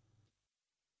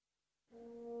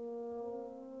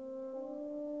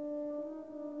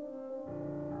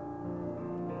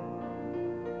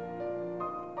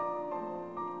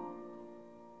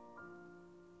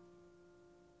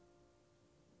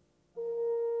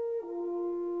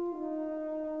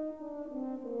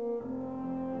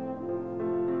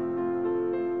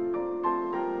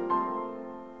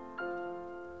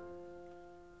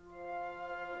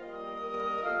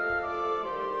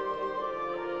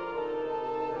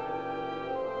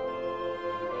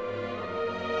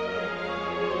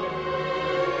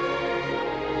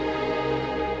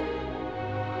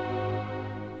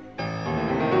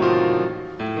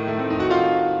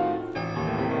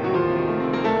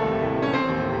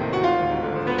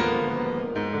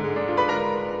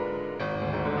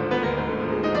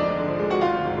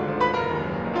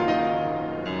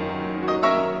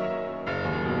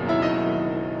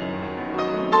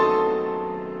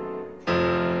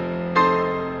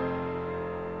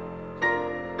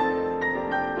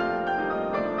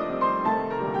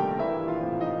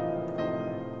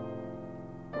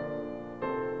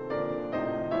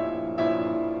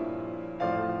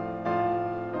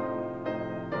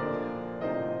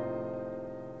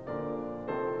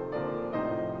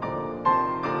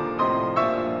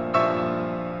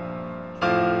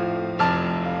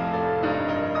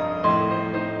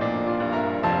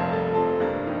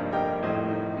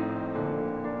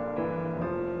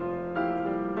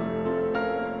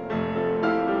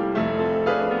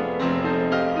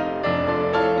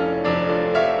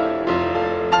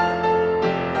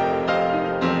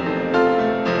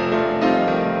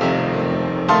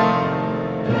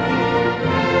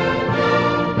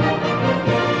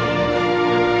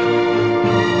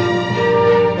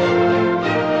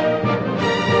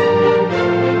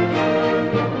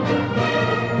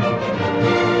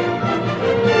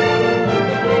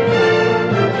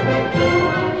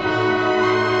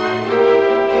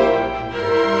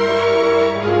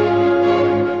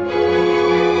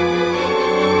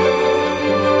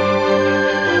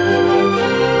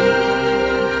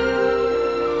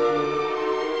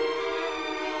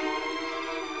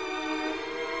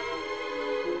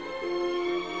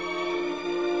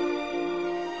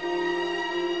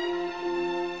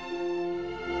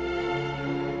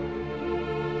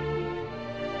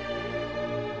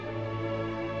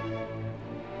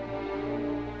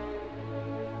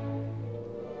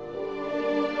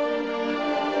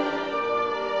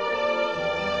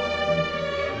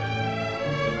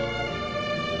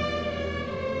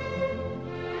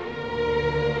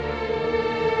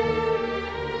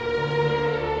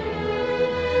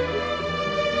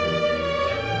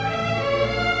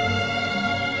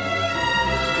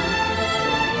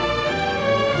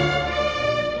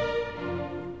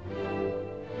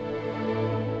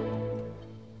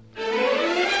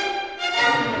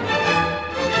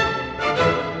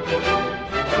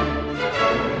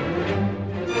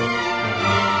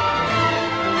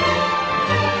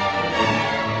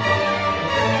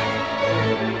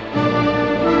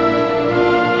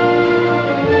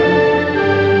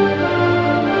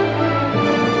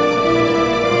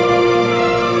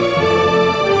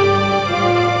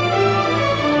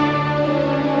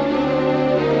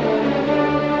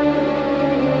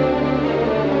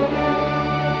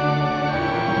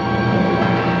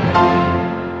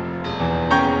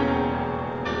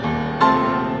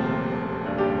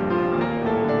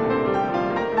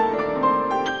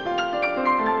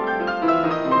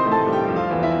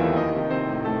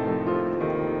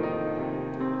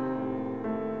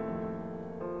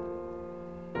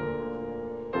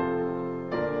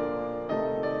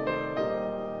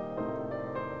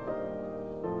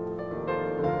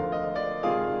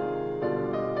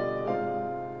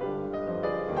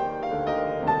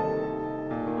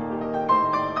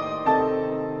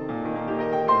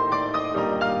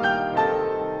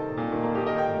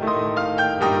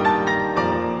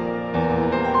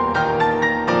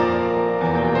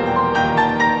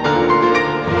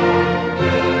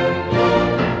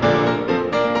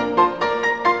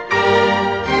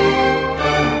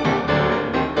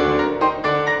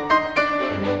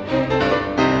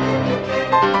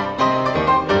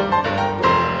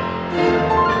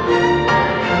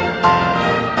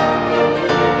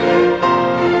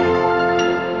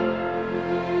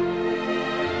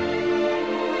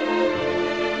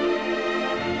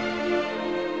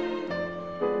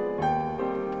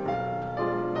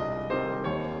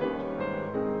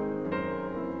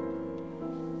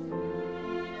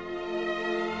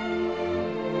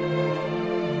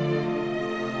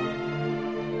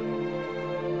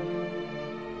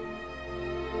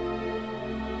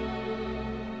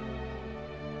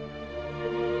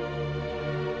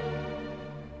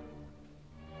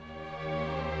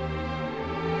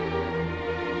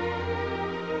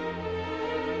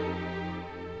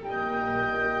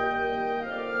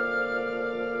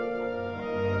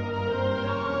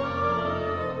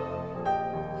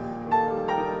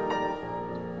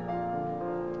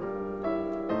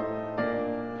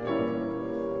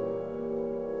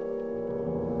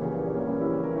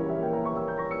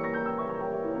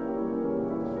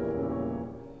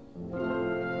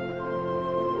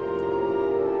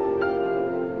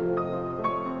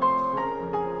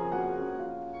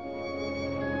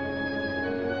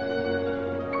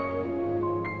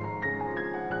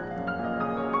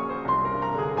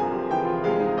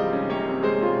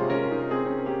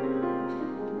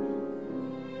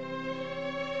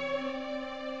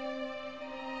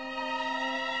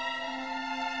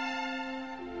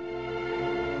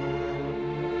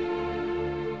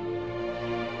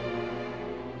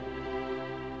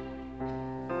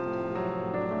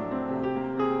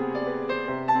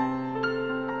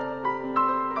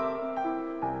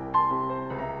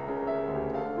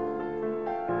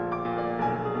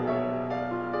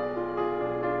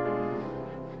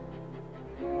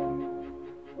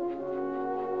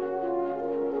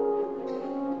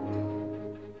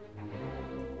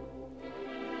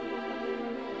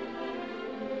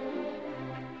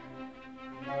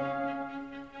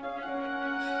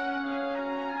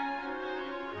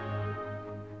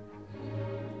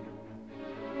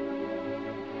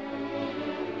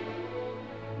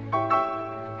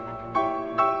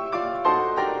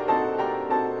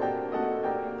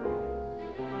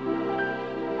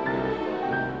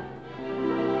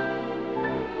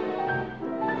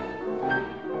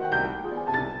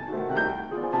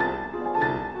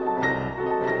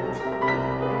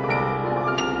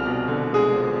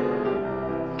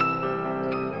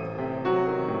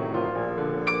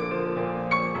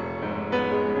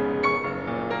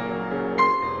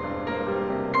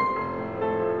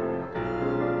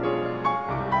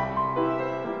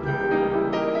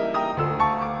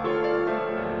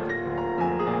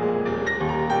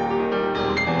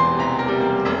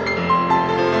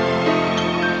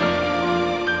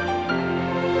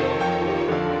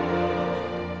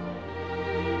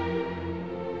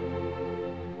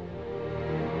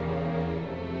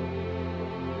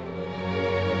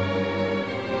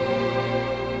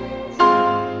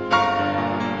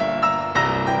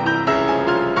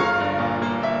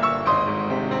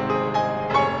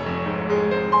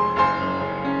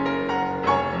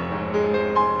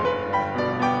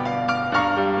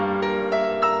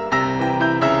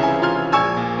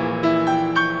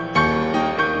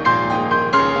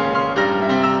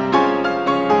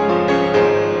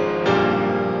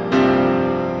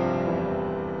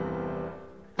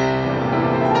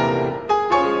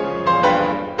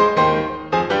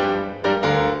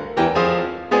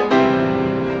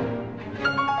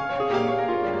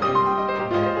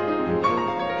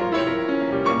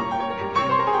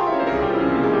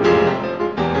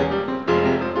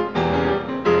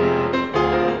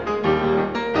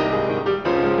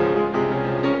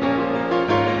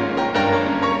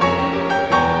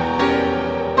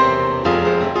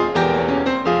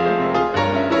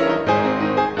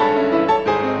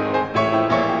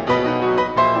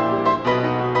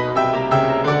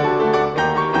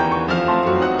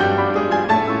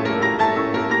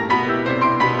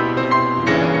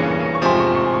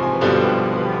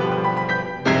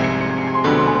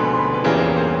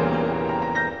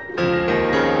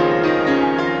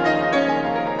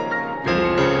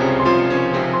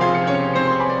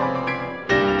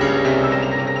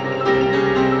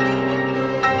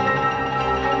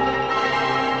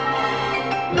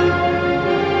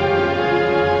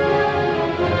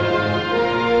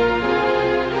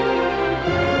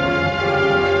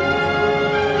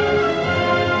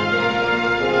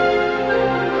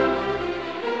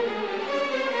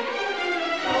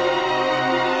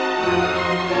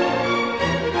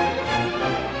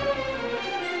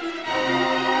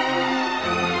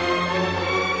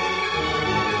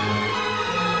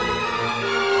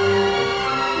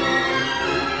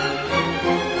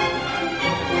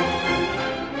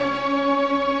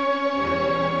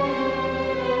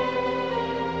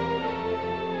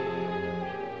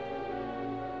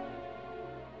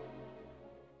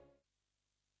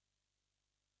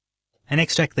 An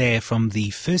extract there from the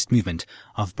first movement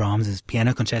of Brahms's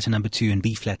Piano Concerto No. 2 in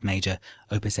B-flat major,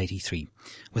 Opus 83,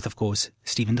 with, of course,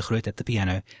 Steven de Groot at the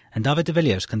piano and David de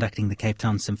Villiers conducting the Cape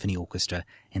Town Symphony Orchestra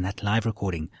in that live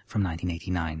recording from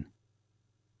 1989.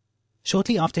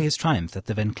 Shortly after his triumph at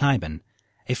the Van Cliburn,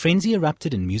 a frenzy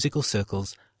erupted in musical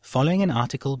circles following an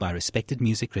article by respected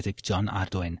music critic John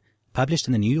Ardoin, published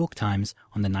in the New York Times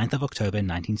on the 9th of October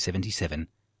 1977,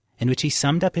 in which he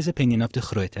summed up his opinion of de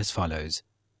Groot as follows.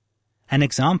 An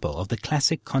example of the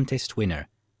classic contest winner,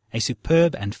 a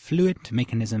superb and fluid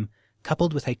mechanism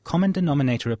coupled with a common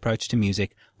denominator approach to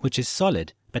music which is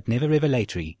solid but never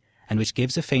revelatory, and which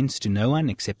gives offense to no one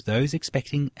except those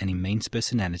expecting an immense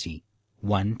personality,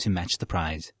 one to match the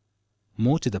prize.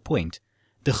 More to the point,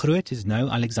 de Groot is no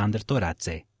Alexander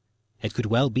Toradze. It could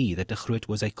well be that de Groot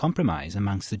was a compromise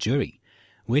amongst the jury,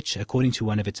 which, according to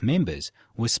one of its members,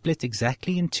 was split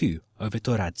exactly in two over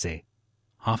Toradze.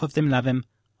 Half of them love him,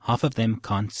 half of them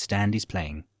can't stand his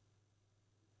playing.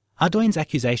 Ardoin's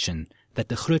accusation that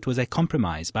de Groot was a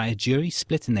compromise by a jury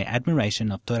split in their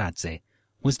admiration of Toradze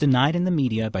was denied in the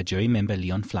media by jury member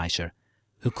Leon Fleischer,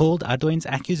 who called Ardoin's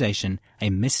accusation a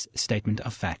misstatement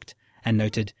of fact, and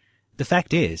noted, "The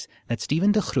fact is that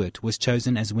Steven de Groot was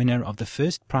chosen as winner of the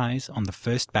first prize on the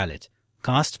first ballot,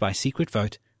 cast by secret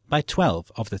vote by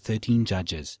 12 of the 13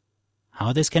 judges.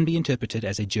 How this can be interpreted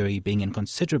as a jury being in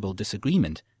considerable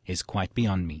disagreement is quite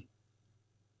beyond me."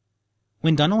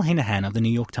 When Donald Henahan of the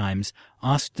New York Times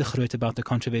asked de Groot about the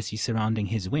controversy surrounding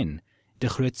his win, de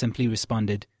Groot simply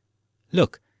responded,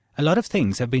 "Look, a lot of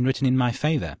things have been written in my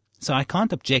favor, so I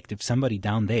can't object if somebody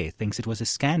down there thinks it was a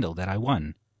scandal that I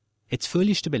won. It's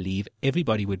foolish to believe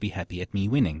everybody would be happy at me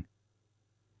winning."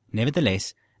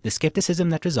 Nevertheless, the skepticism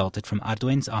that resulted from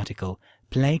Ardoin's article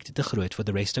plagued de Groot for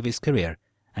the rest of his career,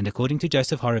 and according to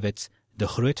Joseph Horowitz, de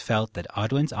Groot felt that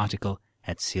Ardoin's article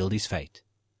had sealed his fate.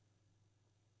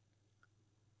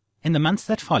 In the months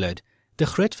that followed, de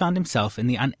Groot found himself in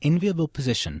the unenviable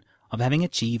position of having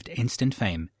achieved instant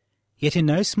fame, yet in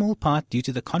no small part due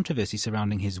to the controversy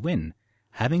surrounding his win,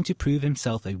 having to prove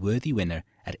himself a worthy winner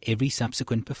at every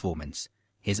subsequent performance,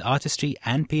 his artistry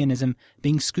and pianism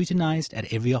being scrutinized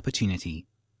at every opportunity.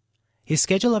 His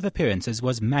schedule of appearances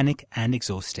was manic and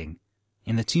exhausting.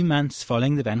 In the 2 months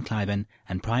following the Van Cliburn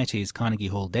and prior to his Carnegie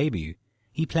Hall debut,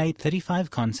 he played 35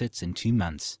 concerts in 2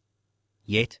 months.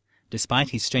 Yet, despite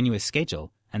his strenuous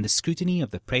schedule and the scrutiny of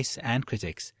the press and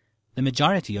critics, the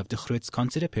majority of de Groot's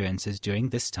concert appearances during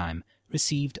this time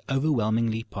received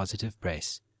overwhelmingly positive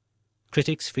press.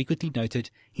 Critics frequently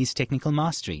noted his technical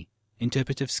mastery,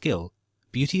 interpretive skill,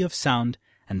 beauty of sound,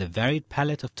 and the varied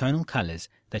palette of tonal colors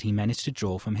that he managed to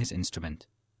draw from his instrument.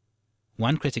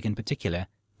 One critic in particular,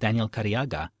 Daniel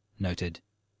Cariaga, noted,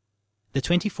 "The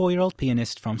 24-year-old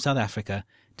pianist from South Africa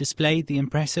displayed the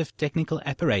impressive technical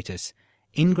apparatus,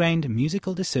 ingrained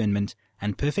musical discernment,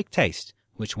 and perfect taste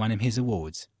which won him his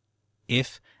awards.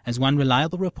 If, as one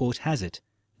reliable report has it,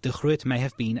 de Groot may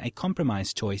have been a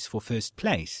compromise choice for first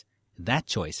place, that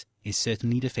choice is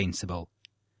certainly defensible.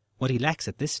 What he lacks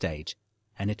at this stage,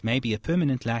 and it may be a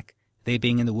permanent lack, there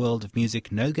being in the world of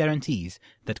music no guarantees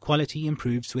that quality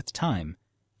improves with time,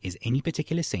 is any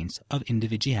particular sense of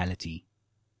individuality."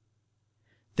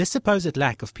 This supposed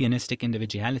lack of pianistic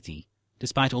individuality,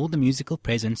 despite all the musical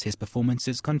presence his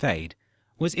performances conveyed,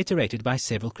 was iterated by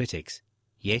several critics.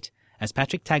 Yet, as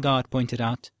Patrick Taggart pointed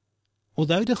out,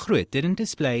 although de Groot didn't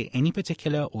display any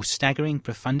particular or staggering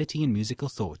profundity in musical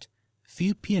thought,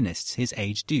 few pianists his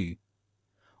age do.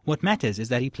 What matters is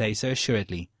that he plays so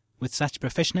assuredly, with such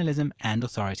professionalism and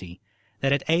authority,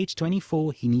 that at age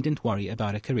 24 he needn't worry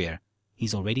about a career.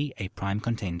 He's already a prime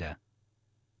contender.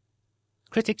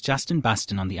 Critic Justin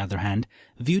Buston, on the other hand,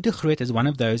 viewed de Groot as one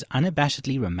of those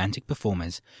unabashedly romantic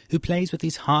performers who plays with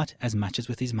his heart as much as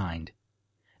with his mind.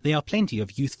 There are plenty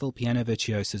of youthful piano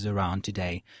virtuosos around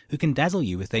today who can dazzle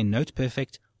you with their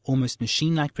note-perfect, almost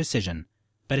machine-like precision,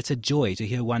 but it's a joy to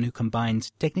hear one who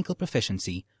combines technical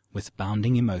proficiency with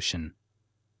bounding emotion.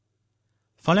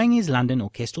 Following his London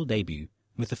orchestral debut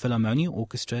with the Philharmonia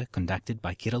Orchestra conducted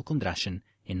by Kirill Kondrashin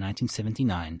in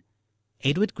 1979,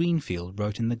 Edward Greenfield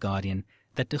wrote in The Guardian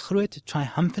that de Groot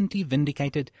triumphantly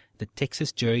vindicated the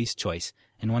Texas jury's choice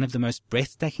in one of the most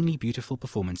breathtakingly beautiful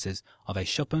performances of a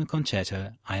Chopin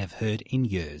concerto I have heard in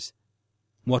years.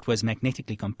 What was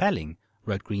magnetically compelling,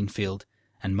 wrote Greenfield,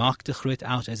 and marked de Groot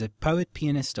out as a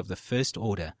poet-pianist of the first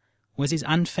order, was his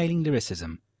unfailing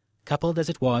lyricism, coupled as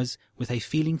it was with a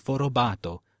feeling for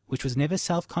rubato which was never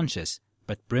self-conscious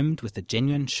but brimmed with the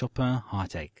genuine Chopin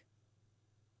heartache.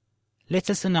 Let's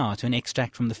listen now to an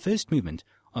extract from the first movement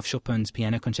of Chopin's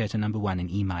Piano Concerto No. 1 in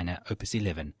E minor, Opus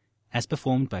 11, as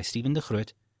performed by Steven de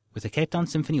Groot with the Cape Town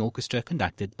Symphony Orchestra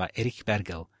conducted by Erich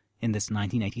Bergel in this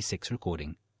 1986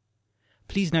 recording.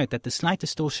 Please note that the slight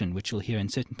distortion which you'll hear in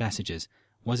certain passages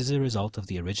was as a result of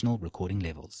the original recording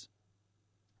levels.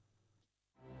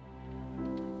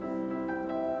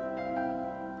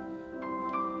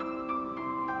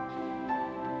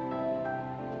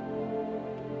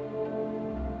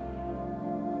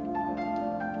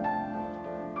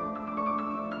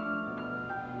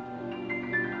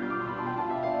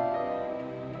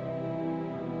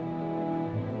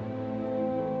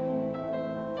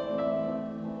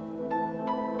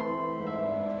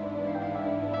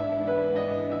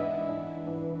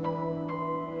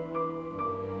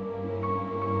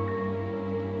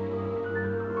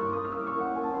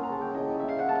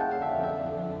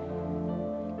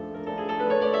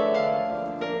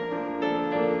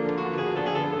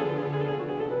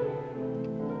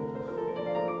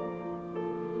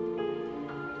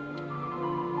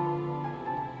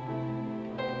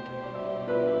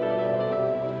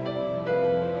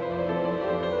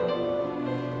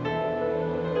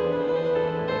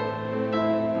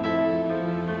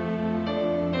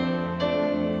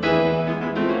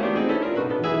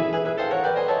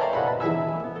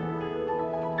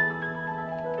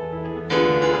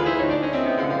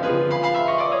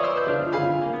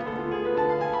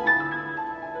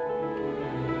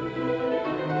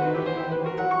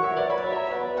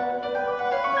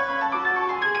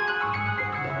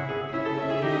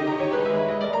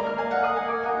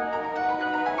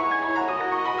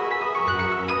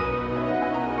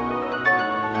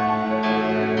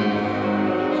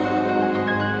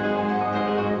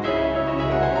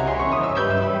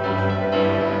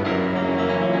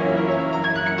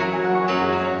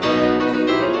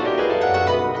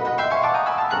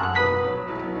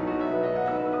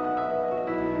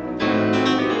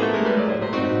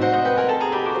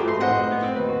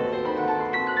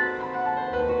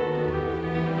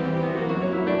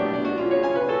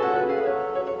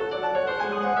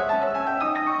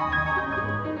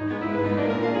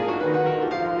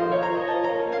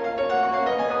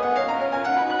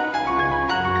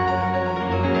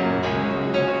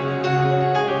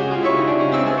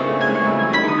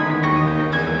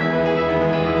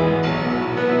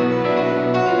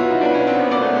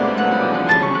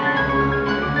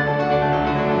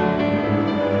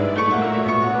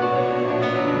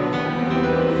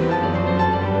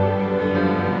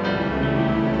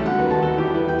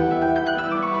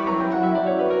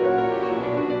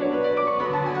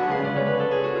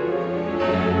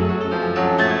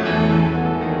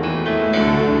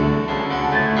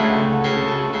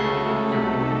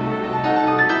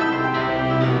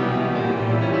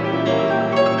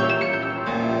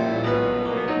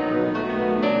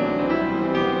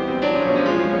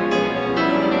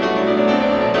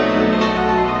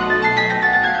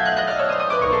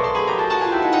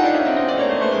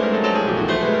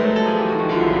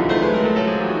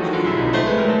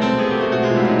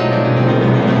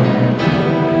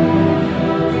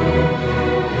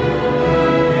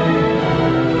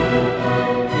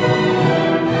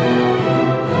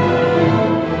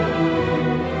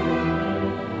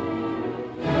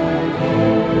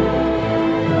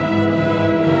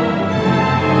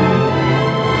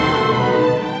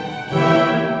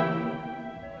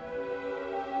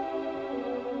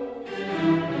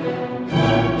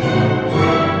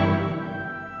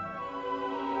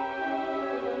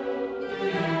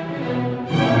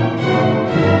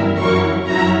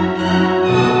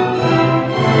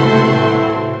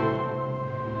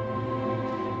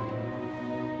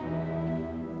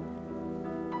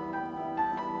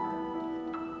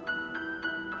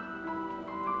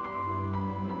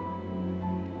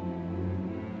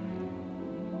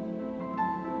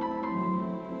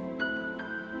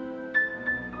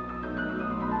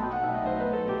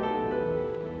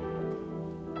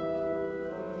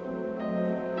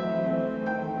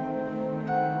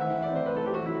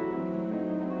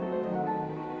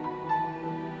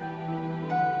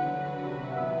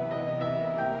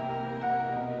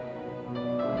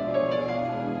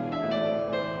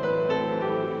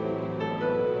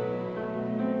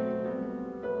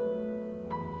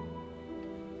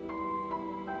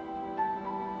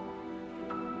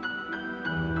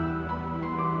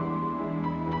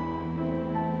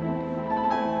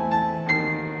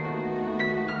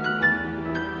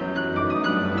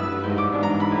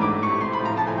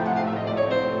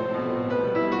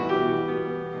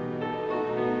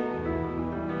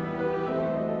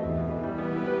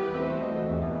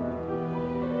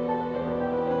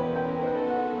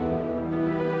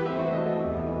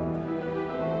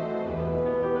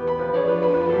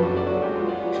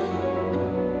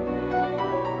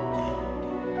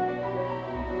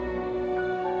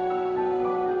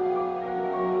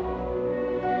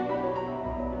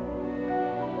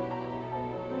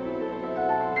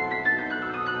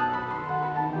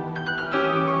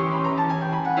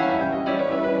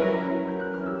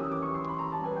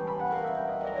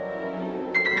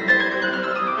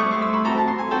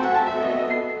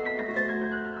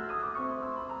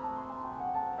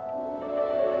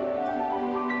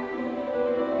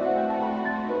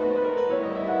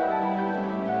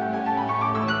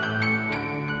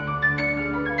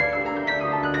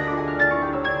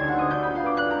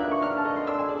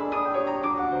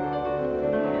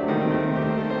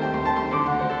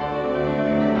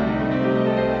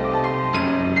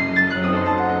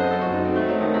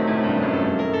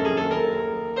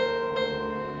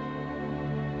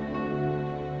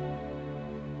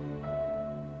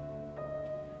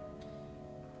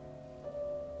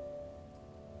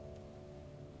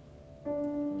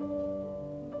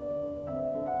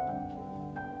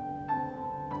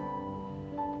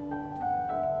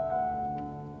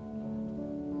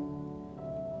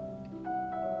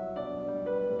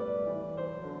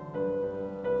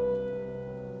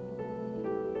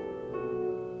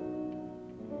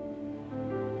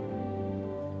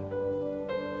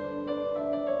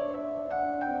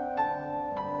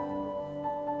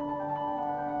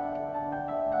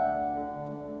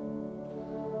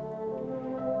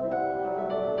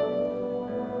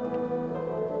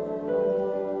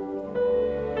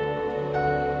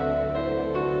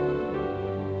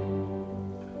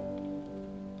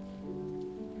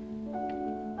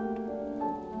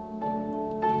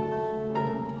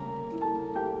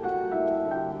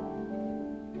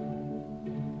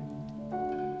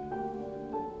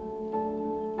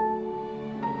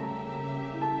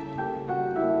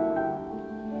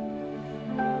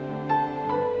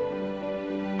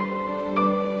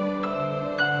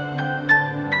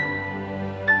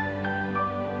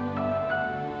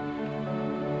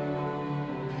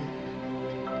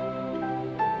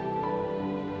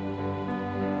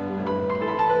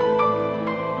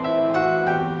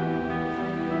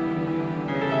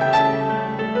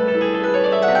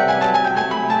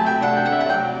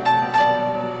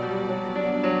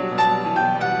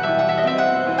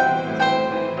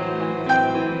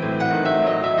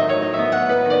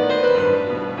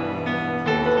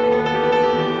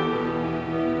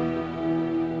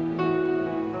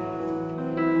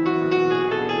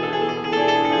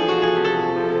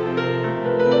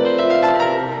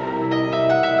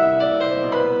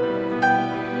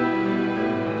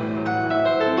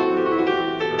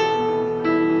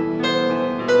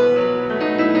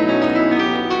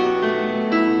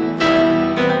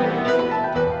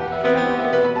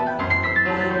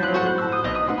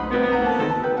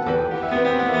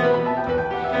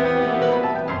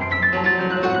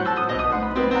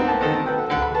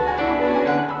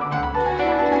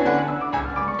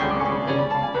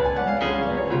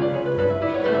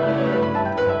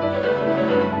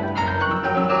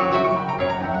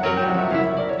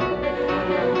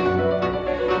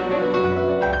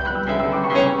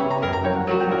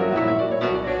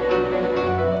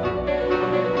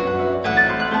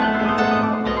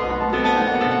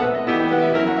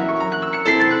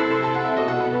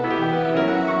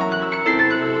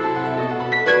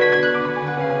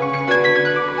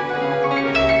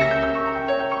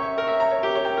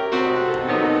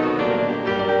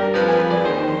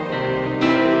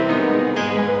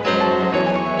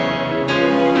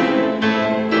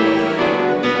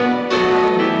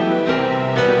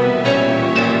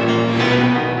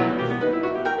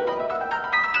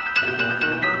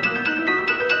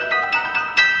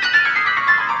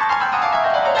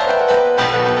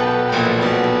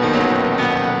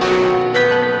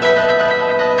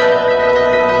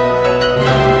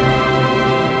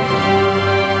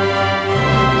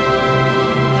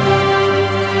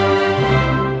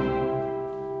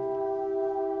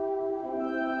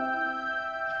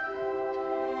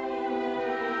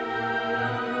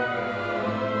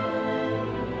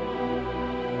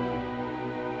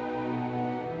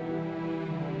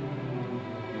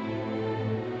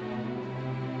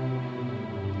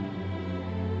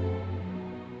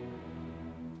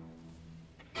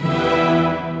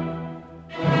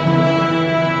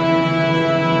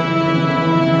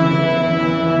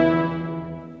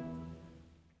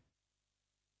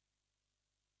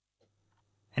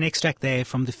 extract there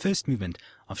from the first movement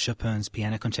of Chopin's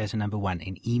Piano Concerto No. 1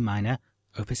 in E minor,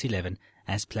 Opus 11,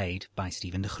 as played by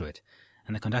Stephen de Groot.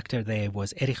 And the conductor there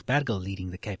was Erich Bergel,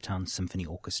 leading the Cape Town Symphony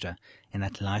Orchestra in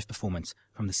that live performance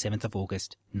from the 7th of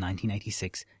August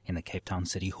 1986 in the Cape Town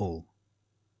City Hall.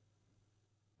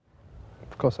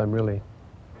 Of course, I'm really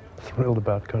thrilled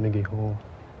about Carnegie Hall.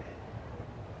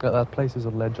 That place is a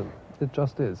legend. It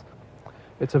just is.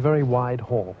 It's a very wide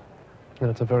hall,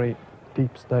 and it's a very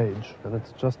deep stage, and it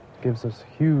just gives us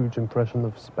a huge impression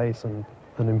of space and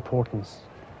importance.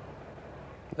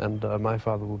 And my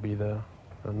father will be there,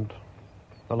 and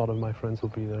a lot of my friends will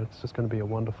be there. It's just going to be a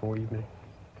wonderful evening.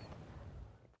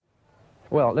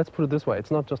 Well, let's put it this way.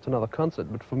 It's not just another concert,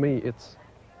 but for me, it's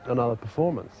another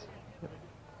performance.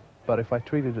 But if I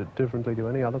treated it differently to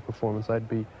any other performance, I'd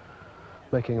be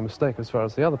making a mistake as far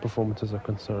as the other performances are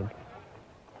concerned.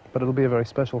 But it'll be a very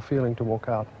special feeling to walk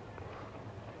out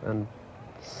and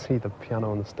see the piano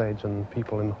on the stage and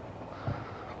people in.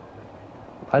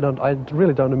 I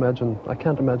really don't imagine, I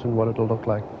can't imagine what it'll look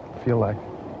like, feel like.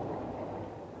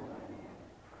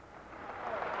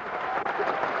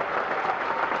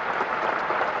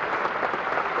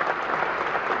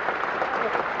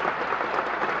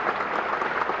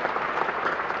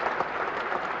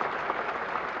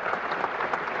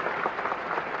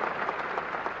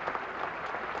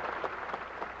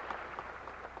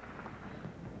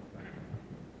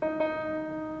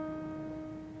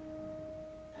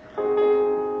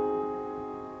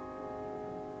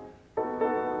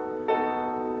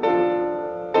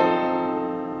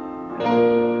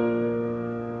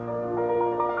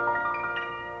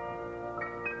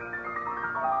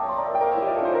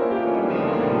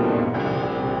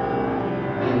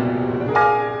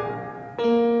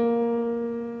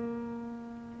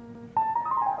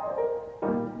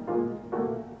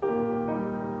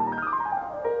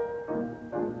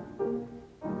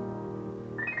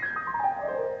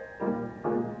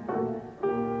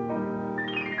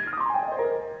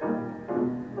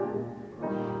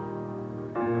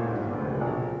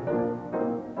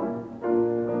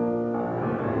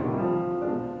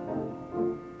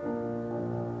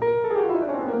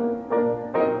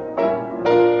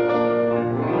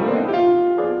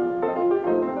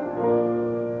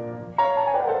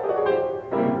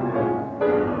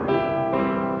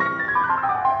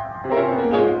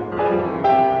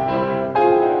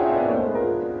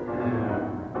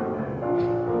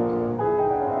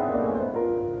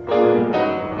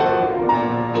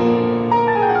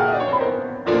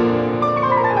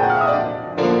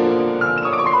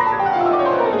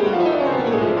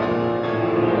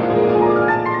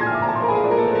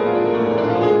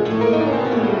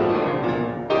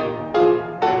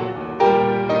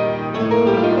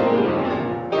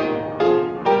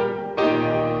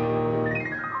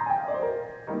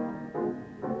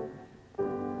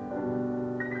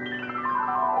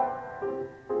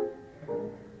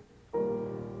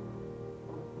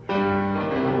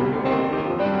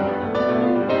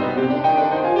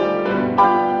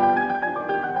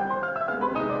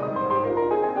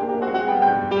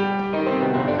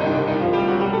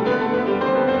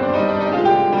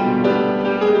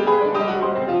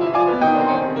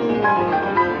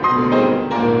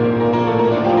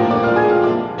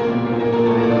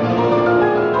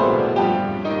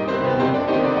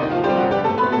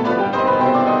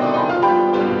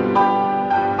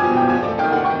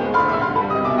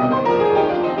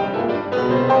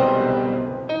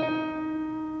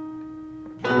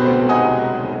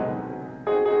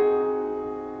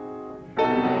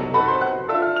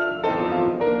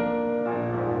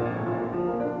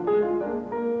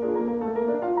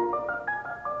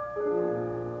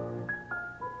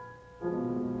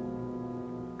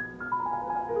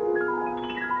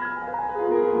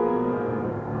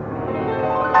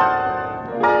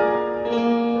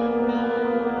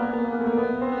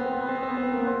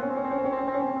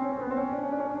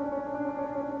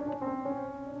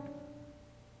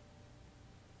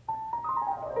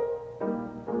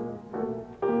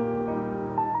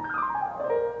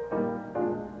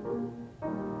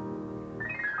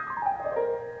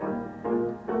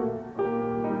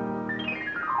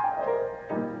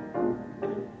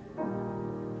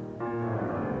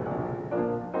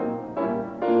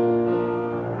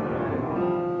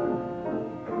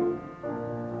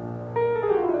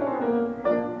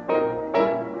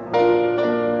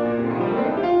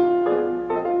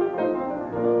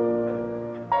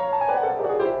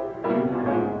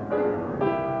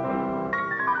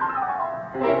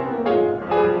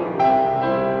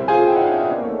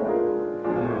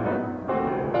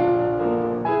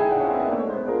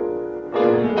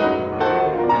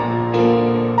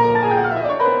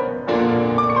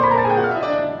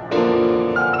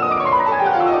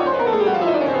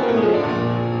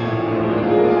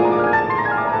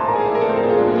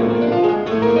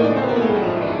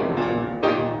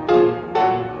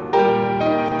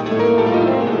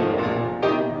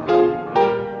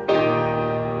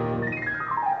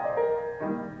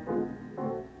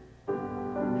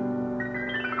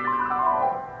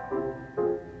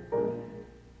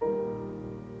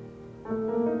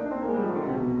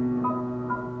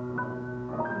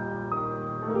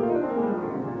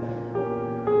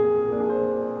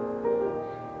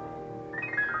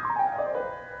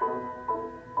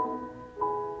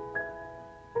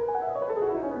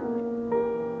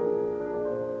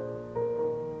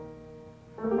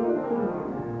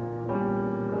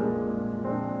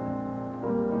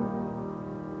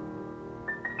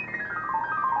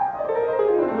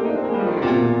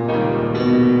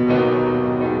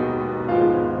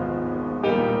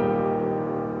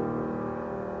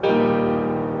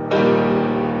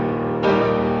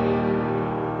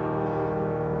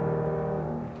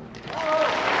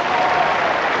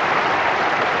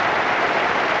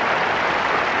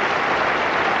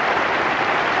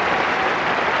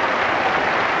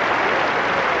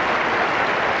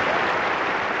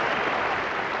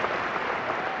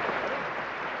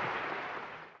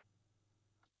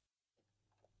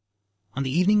 On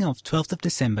the evening of 12th of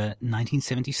December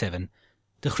 1977,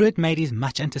 De Groot made his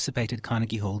much-anticipated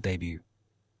Carnegie Hall debut.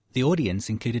 The audience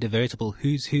included a veritable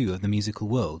who's who of the musical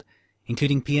world,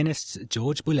 including pianists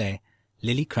George Boulez,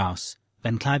 Lily Krauss,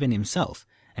 Van Cliburn himself,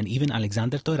 and even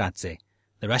Alexander Toradze,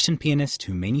 the Russian pianist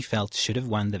who many felt should have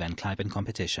won the Van Cliburn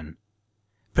competition.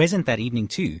 Present that evening,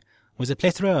 too, was a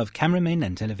plethora of cameramen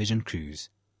and television crews.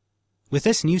 With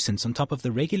this nuisance on top of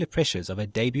the regular pressures of a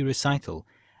debut recital,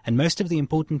 and most of the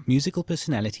important musical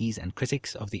personalities and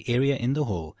critics of the area in the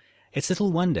hall, it's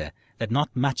little wonder that not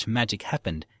much magic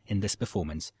happened in this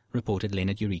performance, reported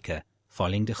Leonard Eureka,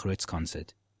 following De Groot's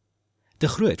concert. De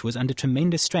Groot was under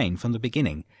tremendous strain from the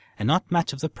beginning, and not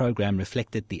much of the program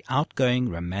reflected the outgoing,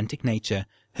 romantic nature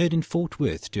heard in Fort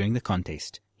Worth during the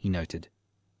contest, he noted.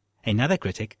 Another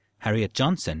critic, Harriet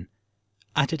Johnson,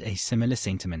 uttered a similar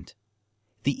sentiment.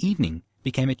 The evening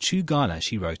became a true gala,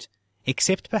 she wrote,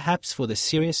 except perhaps for the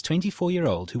serious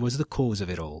 24-year-old who was the cause of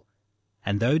it all.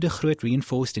 And though De Groot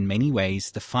reinforced in many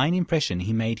ways the fine impression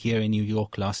he made here in New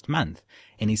York last month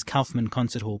in his Kaufman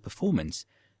Concert Hall performance,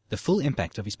 the full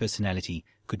impact of his personality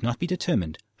could not be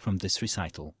determined from this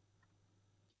recital.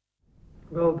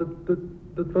 Wel,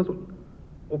 dit was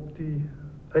op die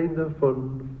einde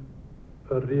van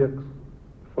 'n reeks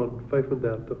van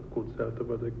 35 konserte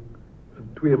wat ek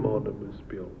in 2 maande moes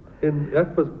speel. En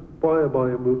ek was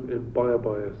baie moeg en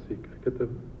baie siek. Ek het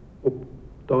op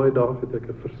daai dag het ek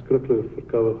 'n verskriklike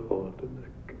verkoue gehad en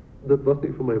dit was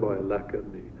nie vir my baie lekker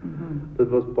nie. Dit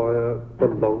was baie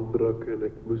belangrik en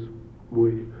ek moes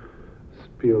mooi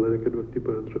speel en ek het ook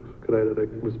tipe indruk gekry dat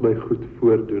ek moes my goed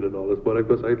voordoen en alles, maar ek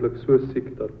was eintlik so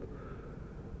siek dat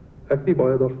ek nie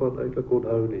baie daarvan eintlik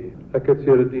onthou nie. Ek het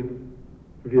sedertdien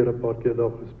weer 'n paar keer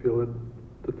daar gespeel en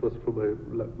dit was vir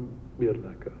my meer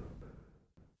lekker.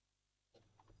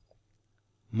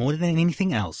 More than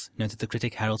anything else, noted the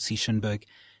critic Harold C. Schoenberg,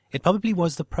 it probably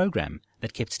was the program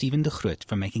that kept Stephen De Groot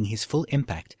from making his full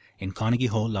impact in Carnegie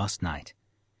Hall last night.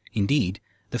 Indeed,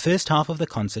 the first half of the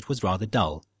concert was rather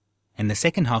dull. In the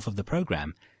second half of the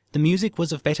program, the music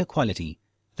was of better quality,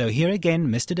 though here again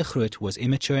Mr. De Groot was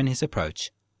immature in his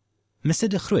approach. Mr.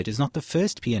 De Groot is not the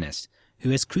first pianist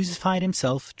who has crucified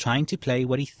himself trying to play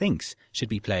what he thinks should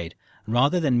be played,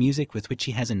 rather than music with which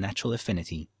he has a natural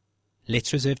affinity.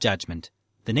 Let's reserve judgment.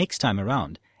 The next time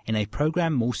around, in a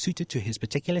program more suited to his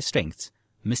particular strengths,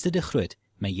 Mr. De Groot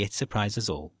may yet surprise us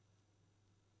all.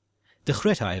 De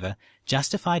Groot, however,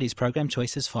 justified his program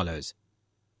choice as follows.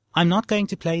 I'm not going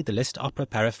to play the Liszt opera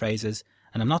paraphrases,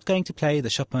 and I'm not going to play the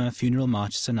Chopin Funeral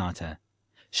March Sonata.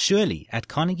 Surely, at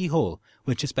Carnegie Hall,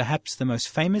 which is perhaps the most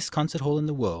famous concert hall in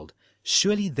the world,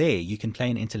 surely there you can play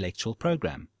an intellectual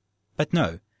program. But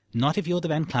no, not if you're the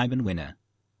Van Cliburn winner.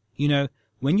 You know,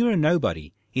 when you're a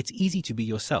nobody, it's easy to be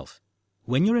yourself.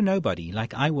 When you're a nobody,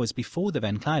 like I was before the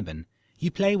Van Cliburn,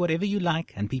 you play whatever you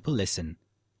like and people listen.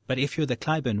 But if you're the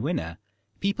Cliburn winner,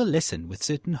 people listen with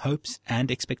certain hopes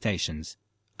and expectations.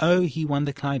 Oh, he won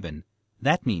the Cliburn.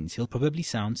 That means he'll probably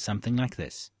sound something like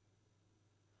this.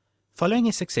 Following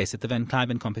his success at the Van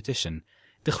Cliburn competition,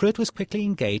 De Groot was quickly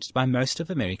engaged by most of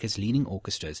America's leading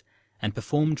orchestras and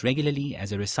performed regularly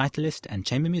as a recitalist and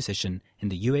chamber musician in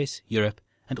the US, Europe,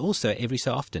 and also every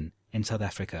so often in South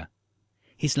Africa.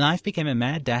 His life became a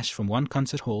mad dash from one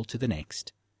concert hall to the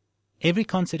next. Every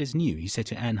concert is new, he said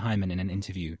to Anne Hyman in an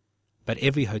interview, but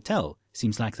every hotel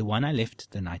seems like the one I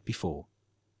left the night before.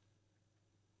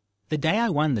 The day I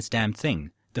won this damn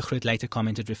thing, De Groot later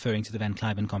commented, referring to the Van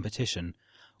Cliburn competition,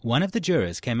 one of the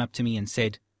jurors came up to me and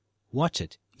said, "Watch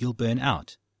it, you'll burn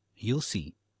out. You'll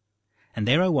see." And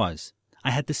there I was.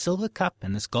 I had the silver cup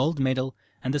and this gold medal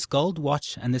and this gold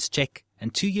watch and this check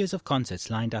and 2 years of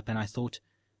concerts lined up, and I thought,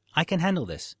 I can handle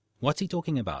this. What's he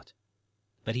talking about?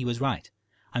 But he was right.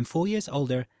 I'm 4 years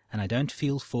older, and I don't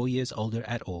feel 4 years older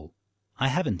at all. I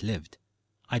haven't lived.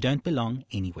 I don't belong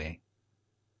anywhere.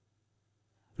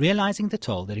 Realizing the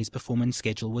toll that his performance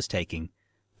schedule was taking,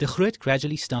 De Groot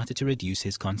gradually started to reduce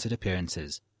his concert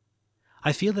appearances.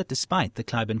 I feel that despite the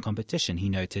Cliburn competition, he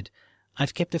noted,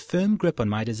 I've kept a firm grip on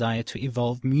my desire to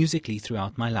evolve musically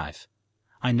throughout my life.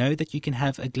 I know that you can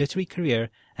have a glittery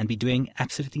career and be doing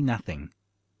absolutely nothing.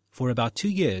 For about 2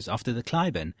 years after the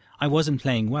Cliburn, I wasn't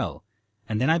playing well,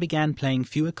 and then I began playing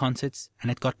fewer concerts,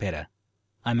 and it got better.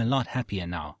 I'm a lot happier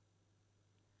now.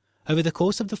 Over the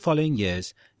course of the following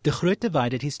years, De Groot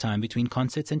divided his time between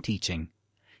concerts and teaching.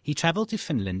 He travelled to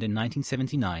Finland in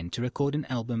 1979 to record an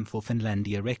album for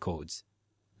Finlandia Records.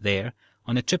 There,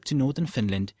 on a trip to northern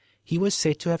Finland, he was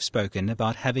said to have spoken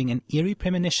about having an eerie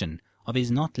premonition of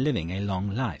his not living a long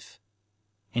life.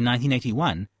 In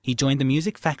 1981, he joined the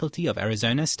music faculty of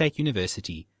Arizona State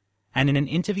University, and in an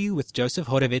interview with Joseph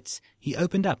Horowitz, he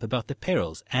opened up about the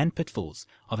perils and pitfalls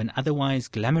of an otherwise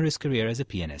glamorous career as a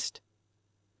pianist.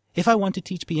 "If I want to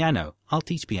teach piano, I'll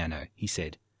teach piano," he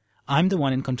said. "I'm the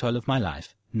one in control of my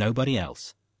life, nobody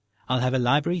else. I'll have a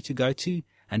library to go to,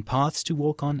 and paths to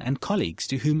walk on, and colleagues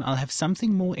to whom I'll have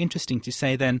something more interesting to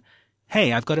say than,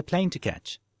 'Hey, I've got a plane to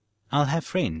catch.' I'll have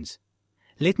friends.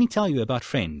 Let me tell you about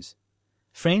friends.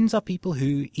 Friends are people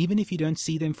who, even if you don't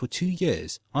see them for 2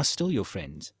 years, are still your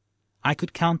friends. I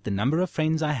could count the number of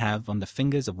friends I have on the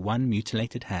fingers of one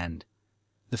mutilated hand.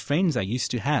 The friends I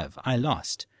used to have, I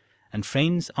lost, and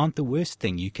friends aren't the worst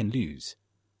thing you can lose.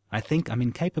 I think I'm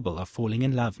incapable of falling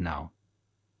in love now."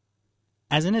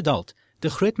 As an adult, De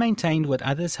Groot maintained what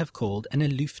others have called an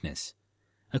aloofness.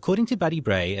 According to Buddy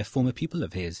Bray, a former pupil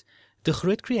of his, De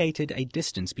Groot created a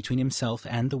distance between himself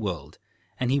and the world,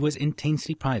 and he was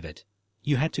intensely private.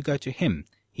 You had to go to him,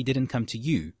 he didn't come to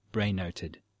you, Bray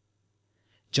noted.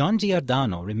 John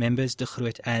Giordano remembers De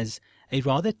Groot as a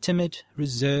rather timid,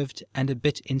 reserved, and a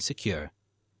bit insecure.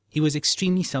 He was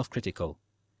extremely self-critical.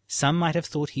 Some might have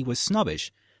thought he was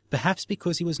snobbish, perhaps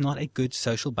because he was not a good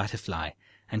social butterfly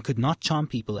and could not charm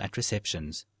people at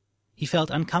receptions. He felt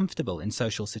uncomfortable in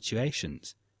social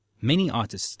situations. Many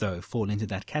artists, though, fall into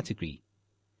that category.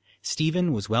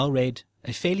 Stephen was well-read,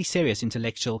 a fairly serious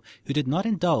intellectual who did not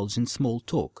indulge in small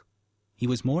talk. He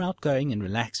was more outgoing and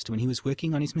relaxed when he was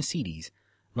working on his Mercedes,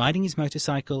 riding his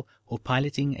motorcycle, or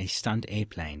piloting a stunt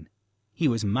airplane. He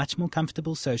was much more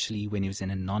comfortable socially when he was in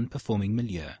a non-performing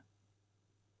milieu.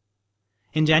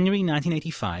 In January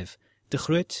 1985, De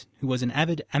Groot, who was an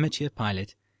avid amateur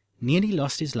pilot, nearly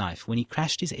lost his life when he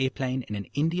crashed his airplane in an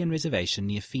Indian reservation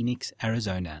near Phoenix,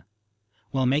 Arizona.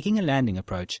 While making a landing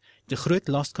approach, De Groot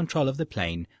lost control of the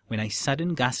plane when a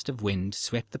sudden gust of wind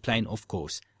swept the plane off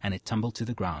course and it tumbled to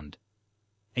the ground.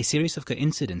 A series of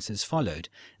coincidences followed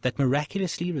that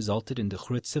miraculously resulted in De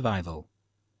Groot's survival.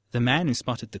 The man who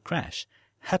spotted the crash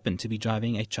happened to be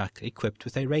driving a truck equipped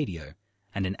with a radio,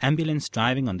 and an ambulance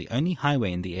driving on the only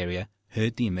highway in the area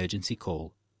heard the emergency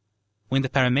call. When the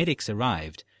paramedics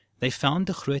arrived, they found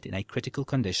De Groot in a critical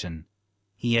condition.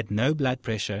 He had no blood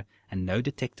pressure and no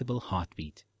detectable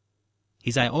heartbeat.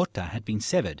 His aorta had been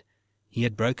severed. He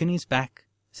had broken his back,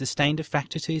 sustained a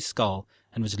fracture to his skull,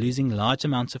 and was losing large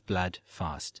amounts of blood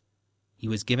fast. He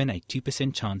was given a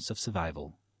 2% chance of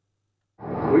survival.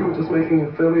 We were just making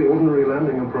a fairly ordinary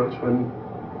landing approach when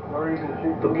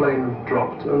the plane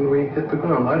dropped and we hit the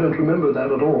ground. I don't remember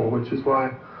that at all, which is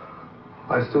why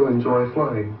I still enjoy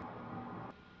flying.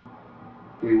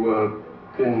 We were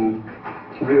in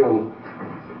real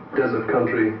desert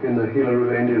country in the Gila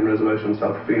River Indian Reservation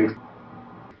south of Phoenix.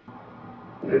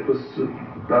 It was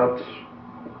about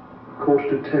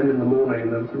 9:45 in the morning,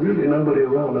 and there's really nobody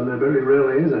around, and there very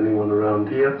rarely is anyone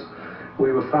around. Yet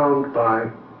we were found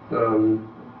by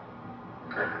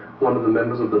one of the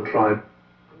members of the tribe.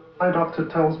 My doctor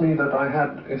tells me that I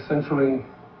had essentially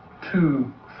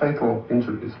 2 fatal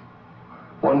injuries.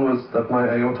 One was that my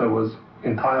aorta was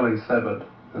entirely severed,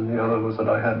 and the other was that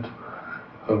I had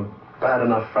a bad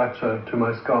enough fracture to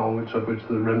my skull, of which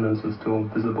the remnants are still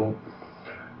visible.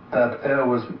 That air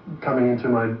was coming into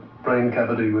my brain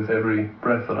cavity with every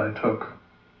breath that I took.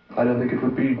 I don't think it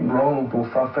would be wrong or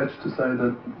far-fetched to say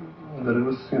that it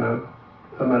was,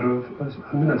 a matter of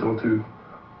a minute or two,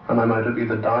 and I might have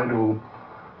either died or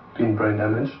been brain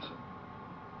damaged.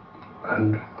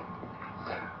 And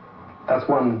that's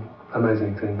one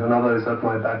amazing thing. Another is that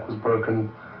my back was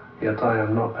broken, yet I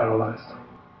am not paralyzed.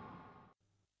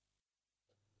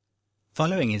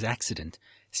 Following his accident,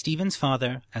 Stephen's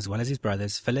father, as well as his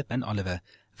brothers Philip and Oliver,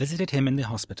 visited him in the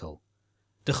hospital.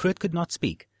 De Groot could not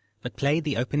speak, but played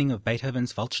the opening of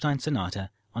Beethoven's Waldstein Sonata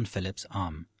on Philip's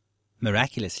arm.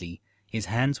 Miraculously, his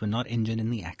hands were not injured in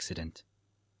the accident.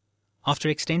 After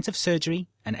extensive surgery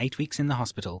and 8 weeks in the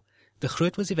hospital, De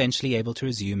Groot was eventually able to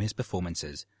resume his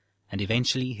performances, and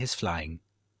eventually his flying.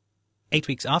 8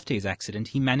 weeks after his accident,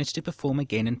 he managed to perform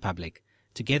again in public,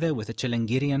 together with a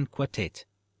Chilingirian quartet,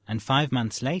 and 5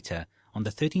 months later, on the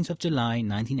 13th of July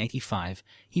 1985,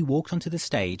 he walked onto the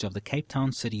stage of the Cape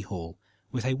Town City Hall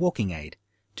with a walking aid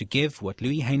to give what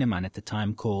Louis Heinemann at the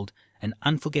time called an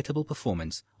unforgettable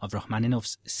performance of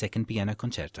Rachmaninoff's Second Piano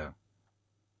Concerto.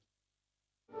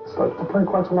 Started to play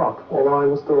quite a lot, although I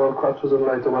was still on crutches, and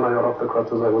later when I got off the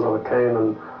crutches I was on a cane,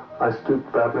 and I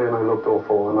stooped badly and I looked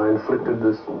awful, and I inflicted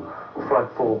this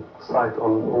frightful sight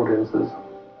on audiences.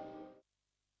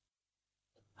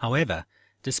 However,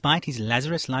 despite his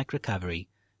Lazarus-like recovery,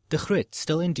 De Groot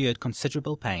still endured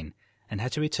considerable pain and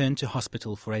had to return to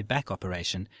hospital for a back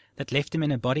operation that left him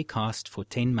in a body cast for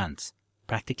 10 months,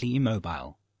 practically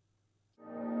immobile.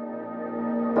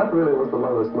 That really was the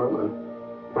lowest moment.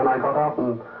 When I got out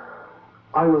and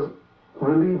I was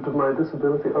relieved of my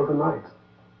disability overnight.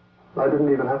 I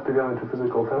didn't even have to go into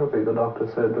physical therapy. The doctor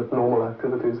said that normal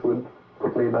activities would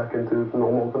put me back into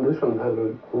normal condition,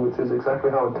 which is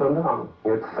exactly how it turned out.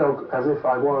 It felt as if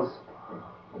I was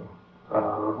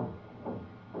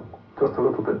just a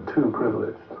little bit too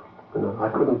privileged. You know, I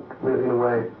couldn't really, in a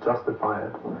way, justify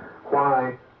it.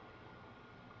 Why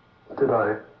did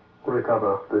I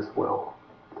recover this well?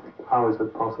 How is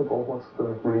it possible? What's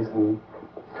the reason?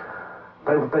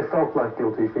 They felt like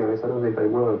guilty feelings. I don't think they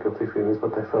were guilty feelings,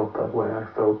 but they felt that way. I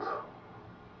felt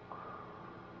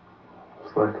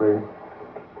slightly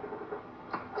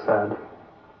sad.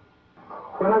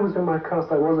 When I was in my cast,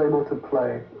 I was able to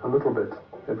play a little bit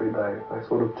every day. I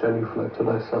sort of genuflected.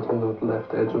 I sat on the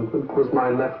left edge, and it was my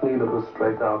left knee that was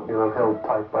straight out, you know, held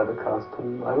tight by the cast.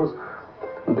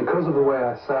 And because of the way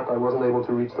I sat, I wasn't able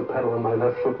to reach the pedal, and my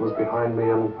left foot was behind me,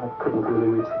 and I couldn't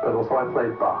really reach the pedal, so I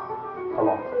played Bach a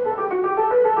lot.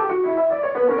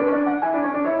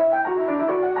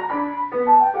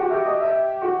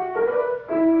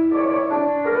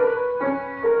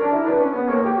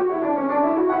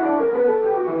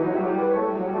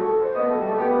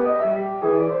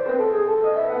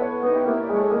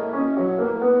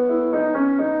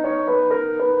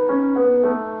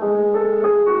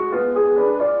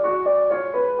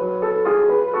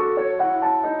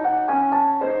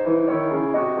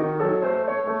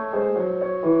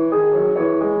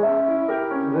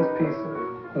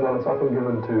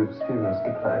 Students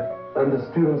to play, and the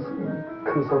students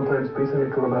can sometimes be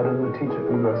cynical about it, and the teacher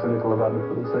can grow cynical about it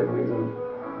for the same reason,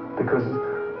 because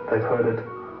they've heard it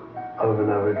over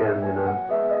and over again, you know.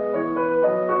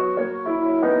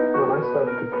 When I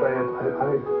started to play it,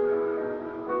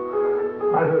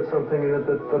 I heard something in it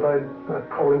that I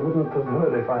probably wouldn't have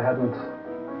heard if I hadn't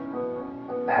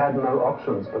had no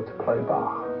options but to play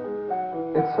Bach.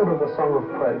 It's sort of a song of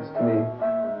praise to me,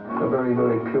 a very,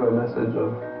 very pure message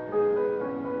of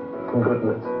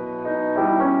goodness.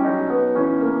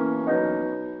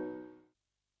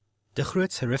 De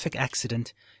Groot's horrific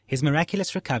accident, his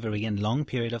miraculous recovery and long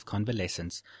period of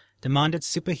convalescence demanded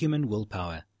superhuman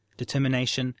willpower,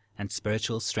 determination, and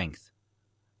spiritual strength.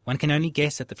 One can only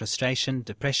guess at the frustration,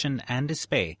 depression, and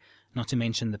despair, not to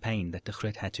mention the pain that De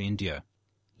Groot had to endure.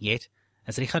 Yet,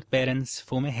 as Richard Behrens,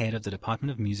 former head of the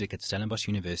Department of Music at Stellenbosch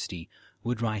University,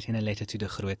 would write in a letter to De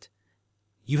Groot,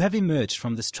 "You have emerged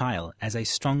from this trial as a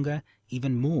stronger,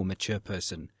 even more mature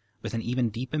person, with an even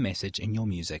deeper message in your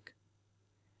music."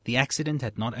 The accident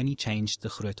had not only changed De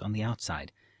Groot on the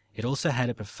outside, it also had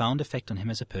a profound effect on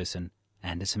him as a person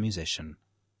and as a musician.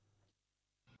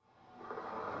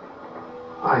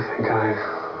 I think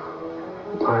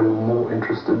I'm more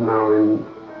interested now in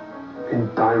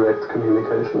direct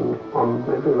communication on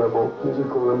every level,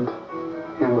 musical and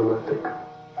human, I think.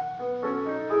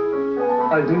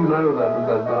 I do know that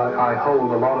I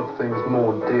hold a lot of things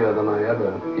more dear than I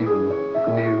ever even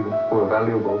knew were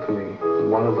valuable to me. And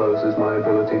one of those is my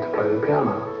ability to play the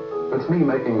piano. It's me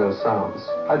making those sounds.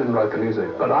 I didn't write the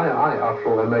music, but I after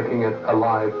all, am making it a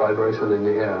live vibration in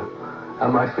the air.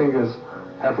 And my fingers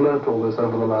have learnt all this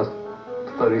over the last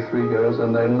 33 years,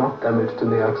 and they're not damaged in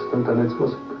the accident, and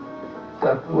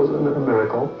that was a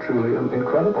miracle, truly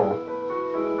incredible.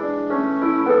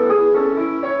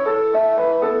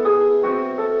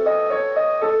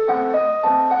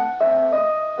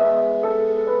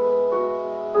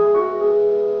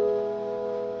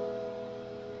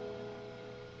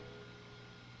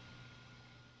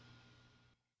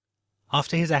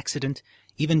 After his accident,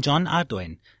 even John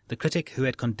Ardoin, the critic who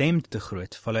had condemned De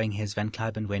Groot following his Van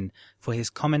Cliburn win for his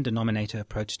common denominator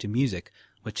approach to music,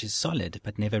 which is solid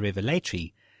but never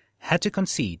revelatory, had to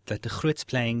concede that De Groot's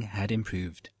playing had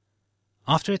improved.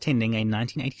 After attending a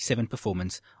 1987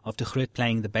 performance of De Groot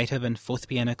playing the Beethoven Fourth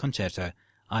Piano Concerto,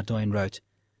 Ardoin wrote,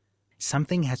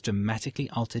 "Something has dramatically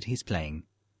altered his playing."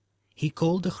 He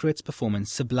called De Groot's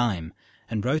performance sublime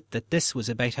and wrote that this was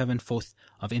a Beethoven Fourth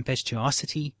of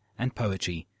impetuosity and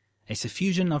poetry, a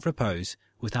suffusion of repose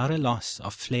without a loss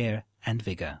of flair and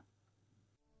vigor.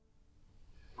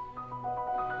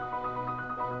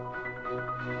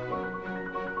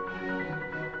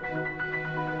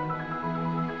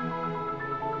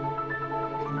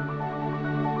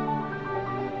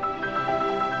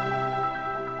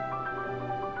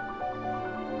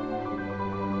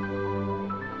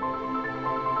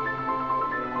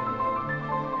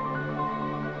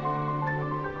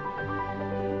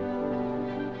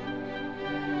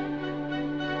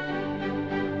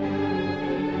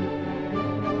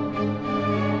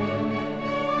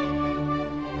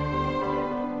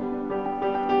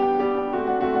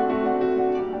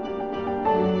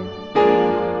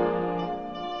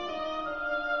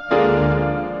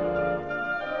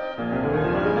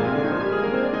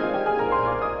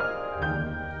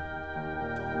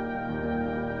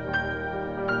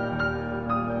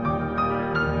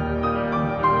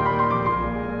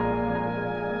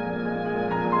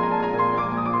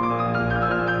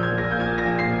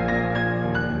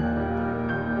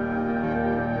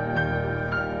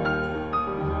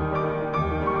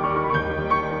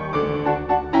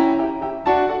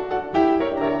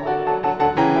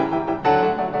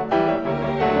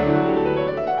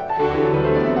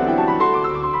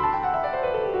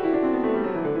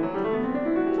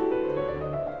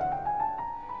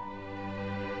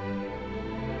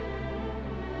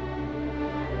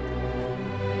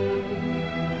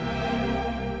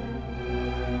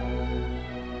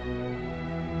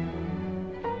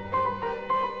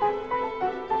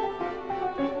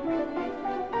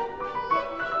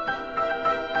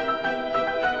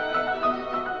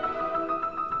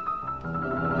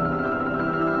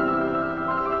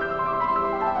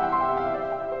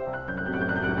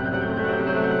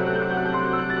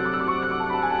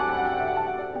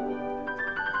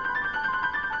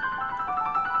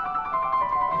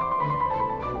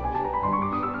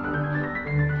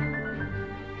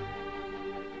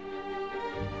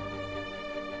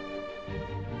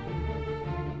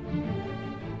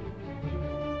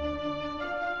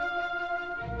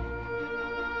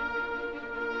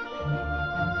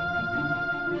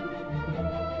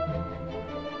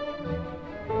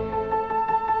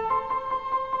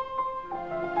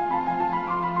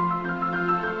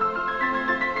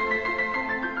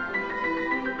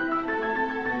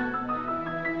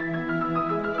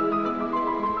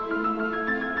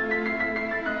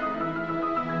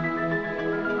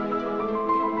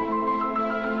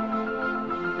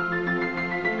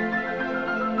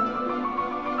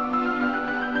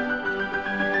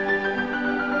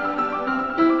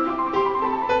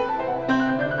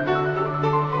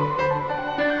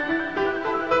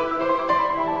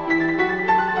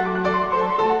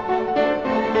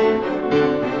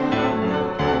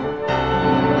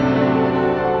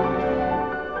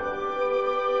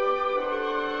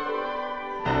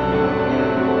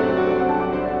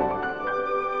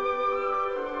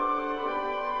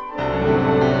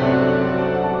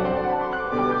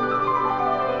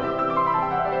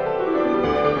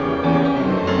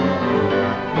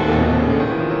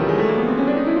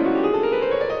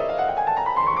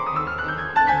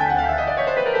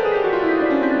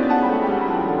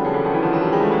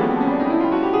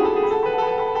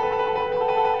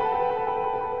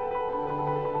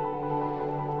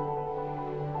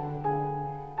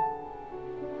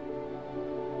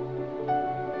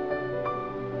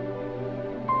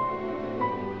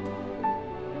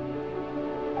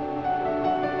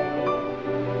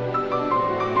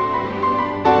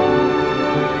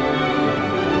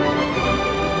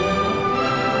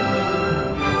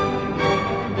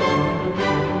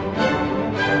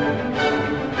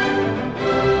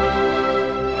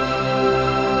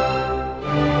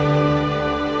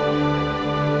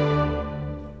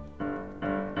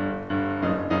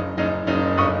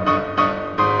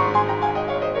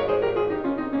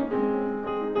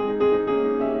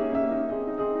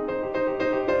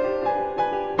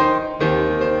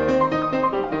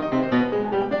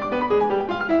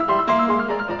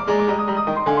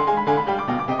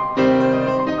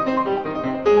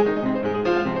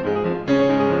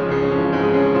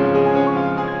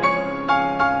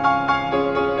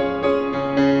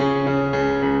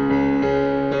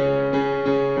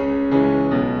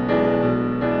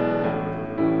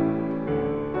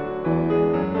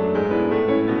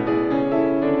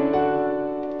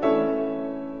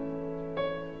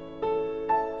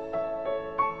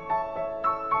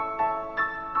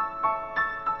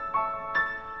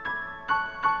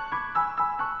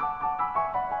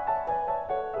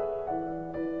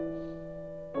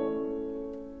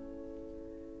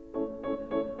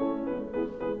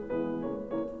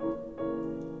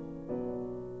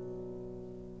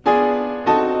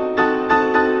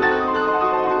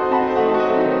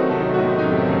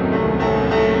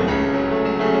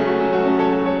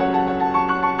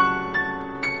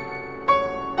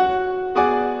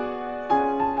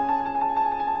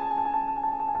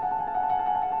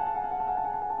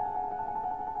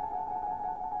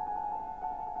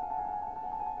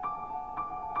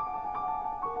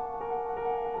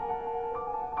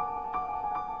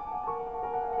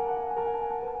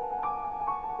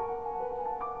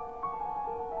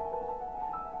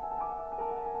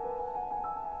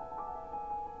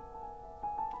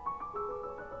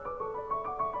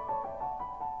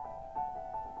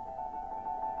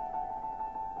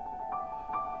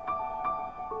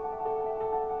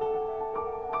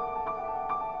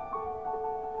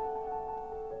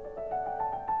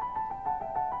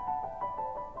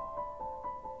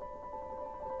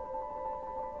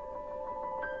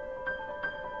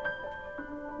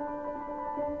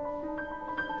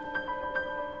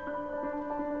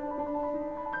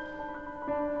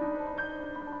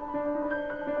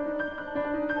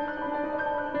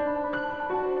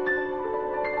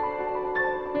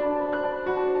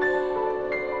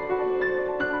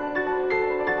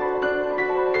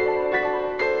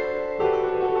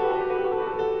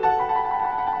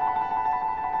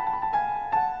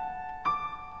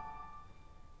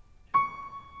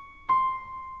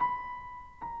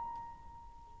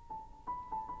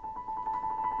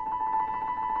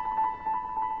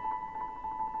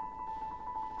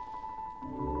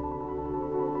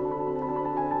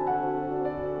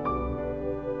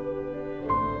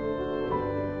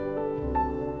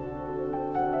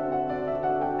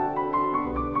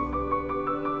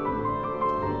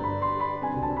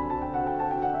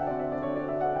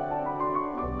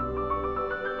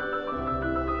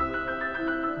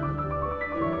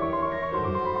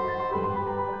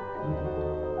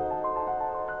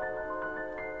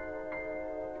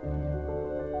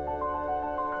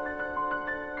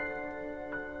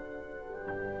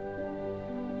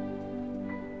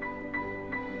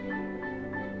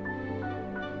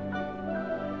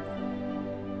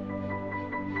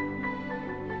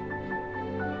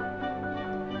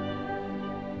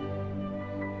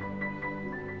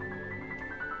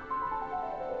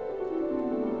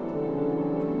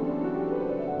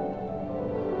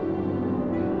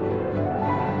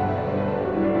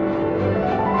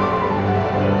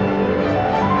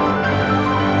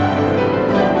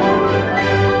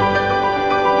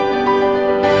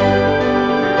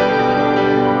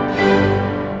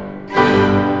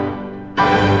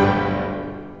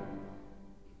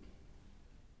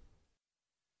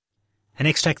 An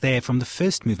extract there from the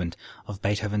first movement of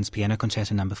Beethoven's Piano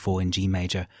Concerto No. 4 in G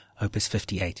major, Opus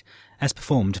 58, as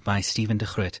performed by Steven de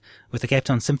Groot with the Cape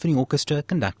Town Symphony Orchestra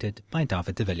conducted by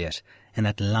David de Villiers in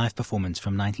that live performance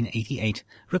from 1988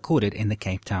 recorded in the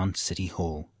Cape Town City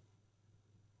Hall.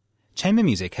 Chamber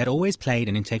music had always played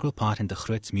an integral part in de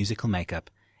Groot's musical makeup,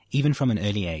 even from an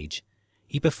early age.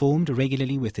 He performed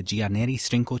regularly with the Giarneri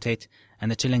String Quartet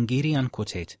and the Chilangirian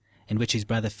Quartet, in which his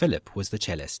brother Philip was the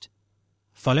cellist.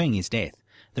 Following his death,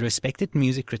 the respected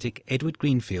music critic Edward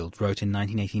Greenfield wrote in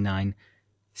 1989,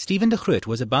 Steven de Groot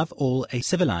was above all a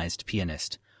civilized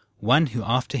pianist, one who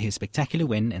after his spectacular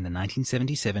win in the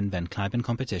 1977 Van Cliburn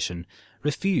competition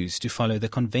refused to follow the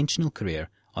conventional career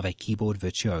of a keyboard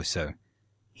virtuoso.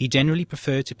 He generally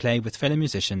preferred to play with fellow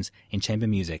musicians in chamber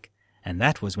music, and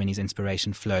that was when his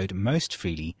inspiration flowed most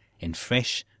freely in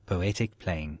fresh, poetic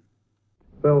playing.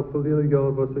 Wel, verlede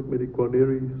jaar was ek met die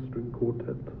Giarneri String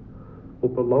Quartet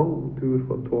op 'n lang toer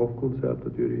van 12 konserte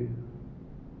deur die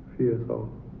FSA,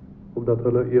 omdat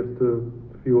hulle eerste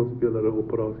vioolspeler 'n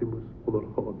operasie moes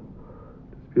ondergaan.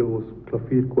 Dis speel ons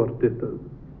klavierkwartette.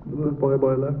 Dit was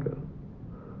baie lekker.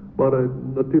 Maar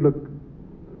natuurlik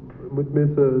moet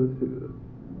mense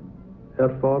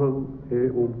ervaring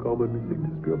hê om kamermusiek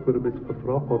te speel voor 'n mens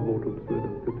gevra gaan word om so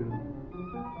iets te doen.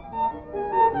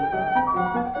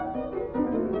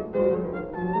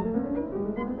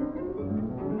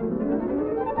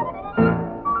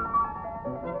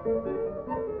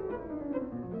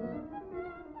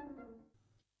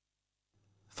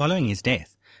 Following his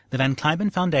death, the Van Cliburn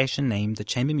Foundation named the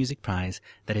Chamber Music Prize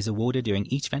that is awarded during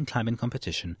each Van Cliburn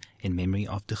competition in memory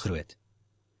of de Groot.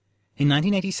 In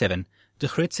 1987, de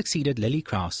Groot succeeded Lily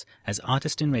Krauss as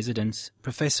artist-in-residence,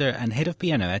 professor and head of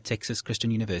piano at Texas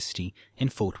Christian University in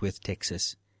Fort Worth,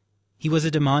 Texas. He was a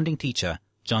demanding teacher,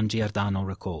 John Giordano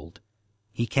recalled.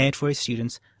 He cared for his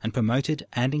students and promoted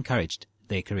and encouraged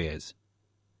their careers.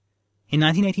 In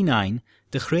 1989,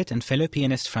 de Groot and fellow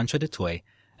pianist Francois du Toit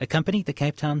accompanied the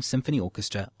Cape Town Symphony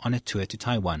Orchestra on a tour to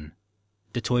Taiwan.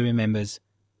 Du Toit remembers,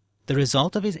 the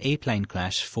result of his airplane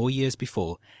crash 4 years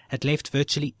before had left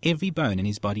virtually every bone in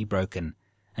his body broken,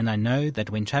 and I know that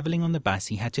when travelling on the bus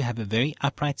he had to have a very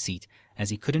upright seat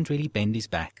as he couldn't really bend his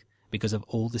back because of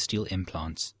all the steel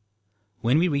implants.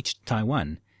 When we reached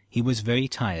Taiwan, he was very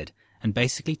tired and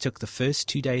basically took the first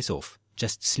 2 days off,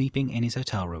 just sleeping in his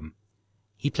hotel room.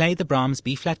 He played the Brahms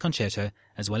B-flat concerto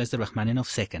as well as the Rachmaninoff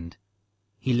second.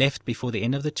 He left before the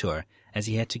end of the tour as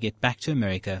he had to get back to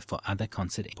America for other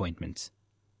concert appointments.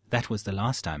 That was the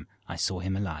last time I saw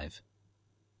him alive.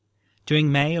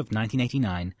 During May of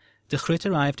 1989, de Groot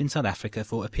arrived in South Africa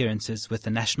for appearances with the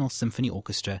National Symphony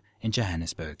Orchestra in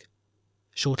Johannesburg.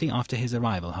 Shortly after his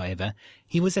arrival, however,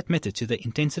 he was admitted to the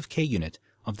intensive care unit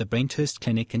of the Brenthurst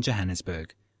Clinic in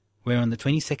Johannesburg, where on the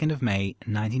 22nd of May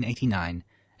 1989,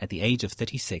 at the age of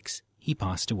 36, he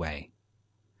passed away.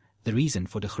 The reason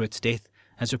for de Groot's death,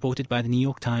 as reported by the New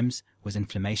York Times, was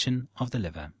inflammation of the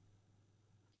liver.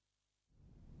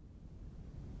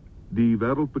 Die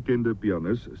wêreldbekende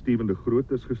pianist Steven de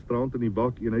Groot is gisterand in die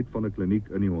wakeenheid van 'n kliniek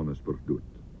in Johannesburg dood.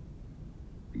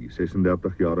 Die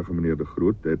 36-jarige meneer de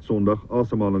Groot het Sondag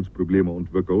asemhalingsprobleme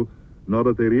ontwikkel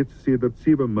nadat hy reeds sedert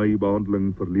 7 Mei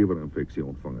behandeling vir lewerinfeksie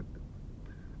ontvang het.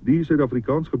 Die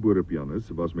Suid-Afrikaansgebore pianist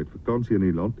was met vakansie in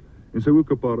die land en sou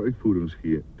ook 'n paar uitvoerings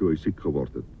gee toe hy siek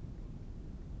geword het.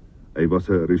 Hy was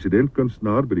 'n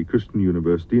residentkunstenaar by die Christian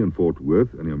University in Fort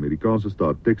Worth in die Amerikaanse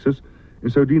staat Texas en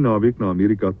sou die naweek na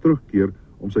Amerika terugkeer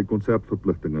om sy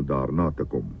konsertverpligtinge daar na te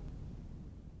kom.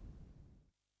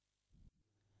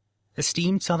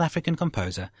 Esteemed South African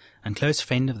composer and close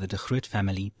friend of the de Groot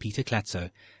family, Peter Klatzo,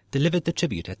 delivered the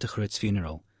tribute at de Groot's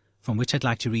funeral, from which I'd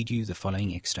like to read you the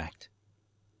following extract.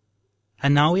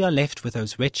 And now we are left with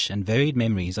those rich and varied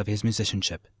memories of his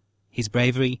musicianship, his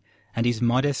bravery, and his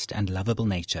modest and lovable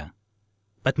nature.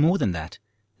 But more than that,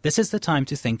 this is the time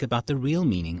to think about the real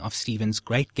meaning of Steven's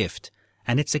great gift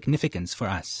and its significance for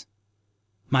us.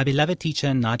 My beloved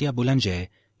teacher Nadia Boulanger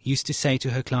used to say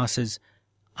to her classes,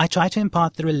 I try to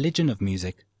impart the religion of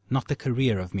music, not the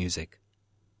career of music.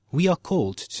 We are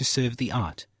called to serve the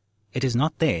art. It is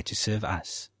not there to serve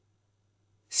us.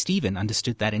 Steven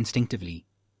understood that instinctively.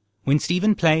 When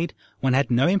Steven played, one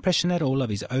had no impression at all of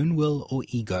his own will or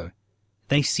ego.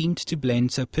 They seemed to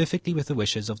blend so perfectly with the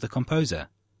wishes of the composer.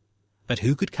 But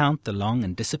who could count the long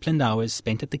and disciplined hours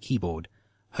spent at the keyboard,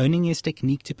 honing his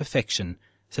technique to perfection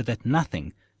so that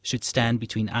nothing should stand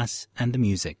between us and the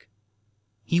music?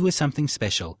 He was something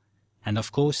special, and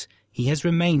of course he has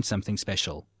remained something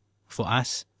special, for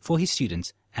us, for his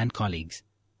students and colleagues,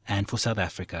 and for South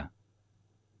Africa.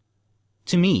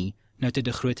 To me, noted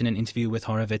de Groot in an interview with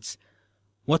Horowitz,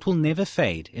 What will never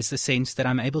fade is the sense that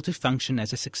I'm able to function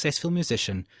as a successful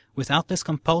musician without this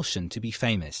compulsion to be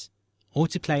famous, or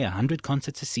to play 100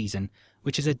 concerts a season,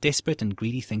 which is a desperate and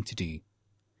greedy thing to do.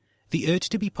 The urge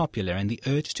to be popular and the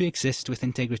urge to exist with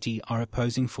integrity are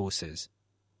opposing forces.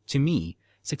 To me,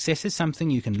 success is something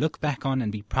you can look back on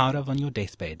and be proud of on your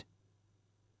deathbed.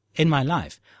 In my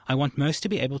life, I want most to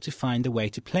be able to find a way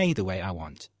to play the way I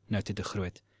want, noted de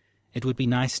Groot. It would be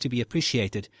nice to be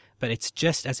appreciated, but it's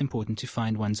just as important to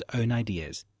find one's own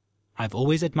ideas. I've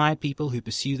always admired people who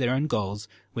pursue their own goals,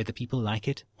 whether people like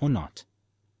it or not.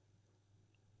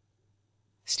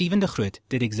 Steven de Groot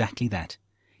did exactly that.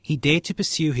 He dared to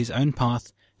pursue his own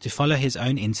path, to follow his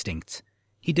own instincts.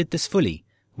 He did this fully,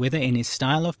 whether in his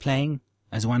style of playing,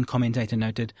 as one commentator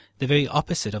noted, the very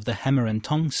opposite of the hammer and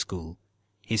tongs school,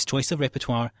 his choice of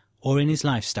repertoire, or in his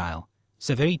lifestyle,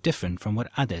 so very different from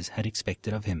what others had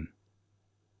expected of him.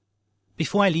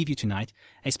 Before I leave you tonight,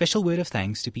 a special word of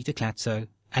thanks to Peter Klatzo,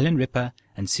 Alan Ripper,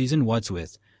 and Susan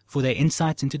Wadsworth for their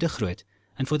insights into de Groot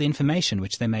and for the information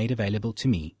which they made available to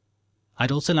me.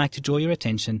 I'd also like to draw your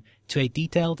attention to a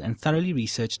detailed and thoroughly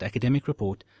researched academic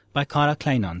report by Cara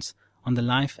Kleinans on the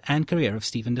life and career of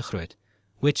Steven de Groot,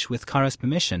 which, with Cara's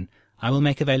permission, I will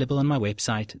make available on my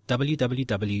website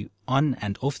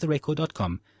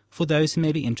www.onandofftherecord.com for those who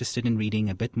may be interested in reading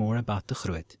a bit more about de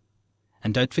Groot.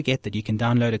 And don't forget that you can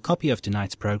download a copy of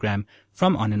tonight's program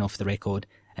from On and Off the Record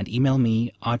and email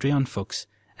me, Adrian Fuchs,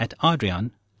 at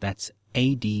Adrian, that's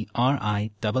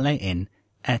ADRIAN,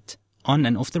 at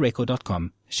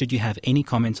onandofftherecord.com should you have any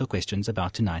comments or questions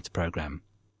about tonight's program.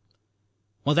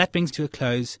 Well, that brings to a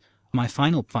close my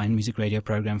final Fine Music Radio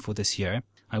program for this year.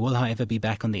 I will, however, be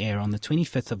back on the air on the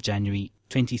 25th of January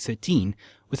 2013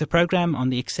 with a program on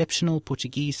the exceptional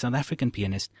Portuguese South African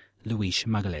pianist Luís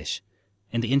Magalhães.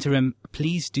 In the interim,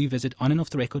 please do visit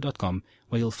onandofftherecord.com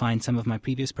where you'll find some of my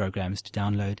previous programs to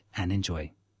download and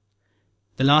enjoy.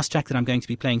 The last track that I'm going to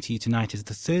be playing to you tonight is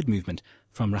the third movement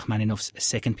from Rachmaninoff's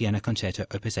Second Piano Concerto,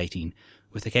 Opus 18,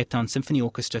 with the Cape Town Symphony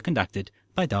Orchestra conducted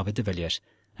by David de Villiers,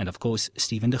 and of course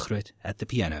Steven de Groot at the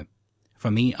piano.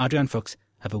 From me, Adrian Fuchs,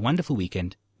 have a wonderful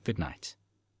weekend. Good night.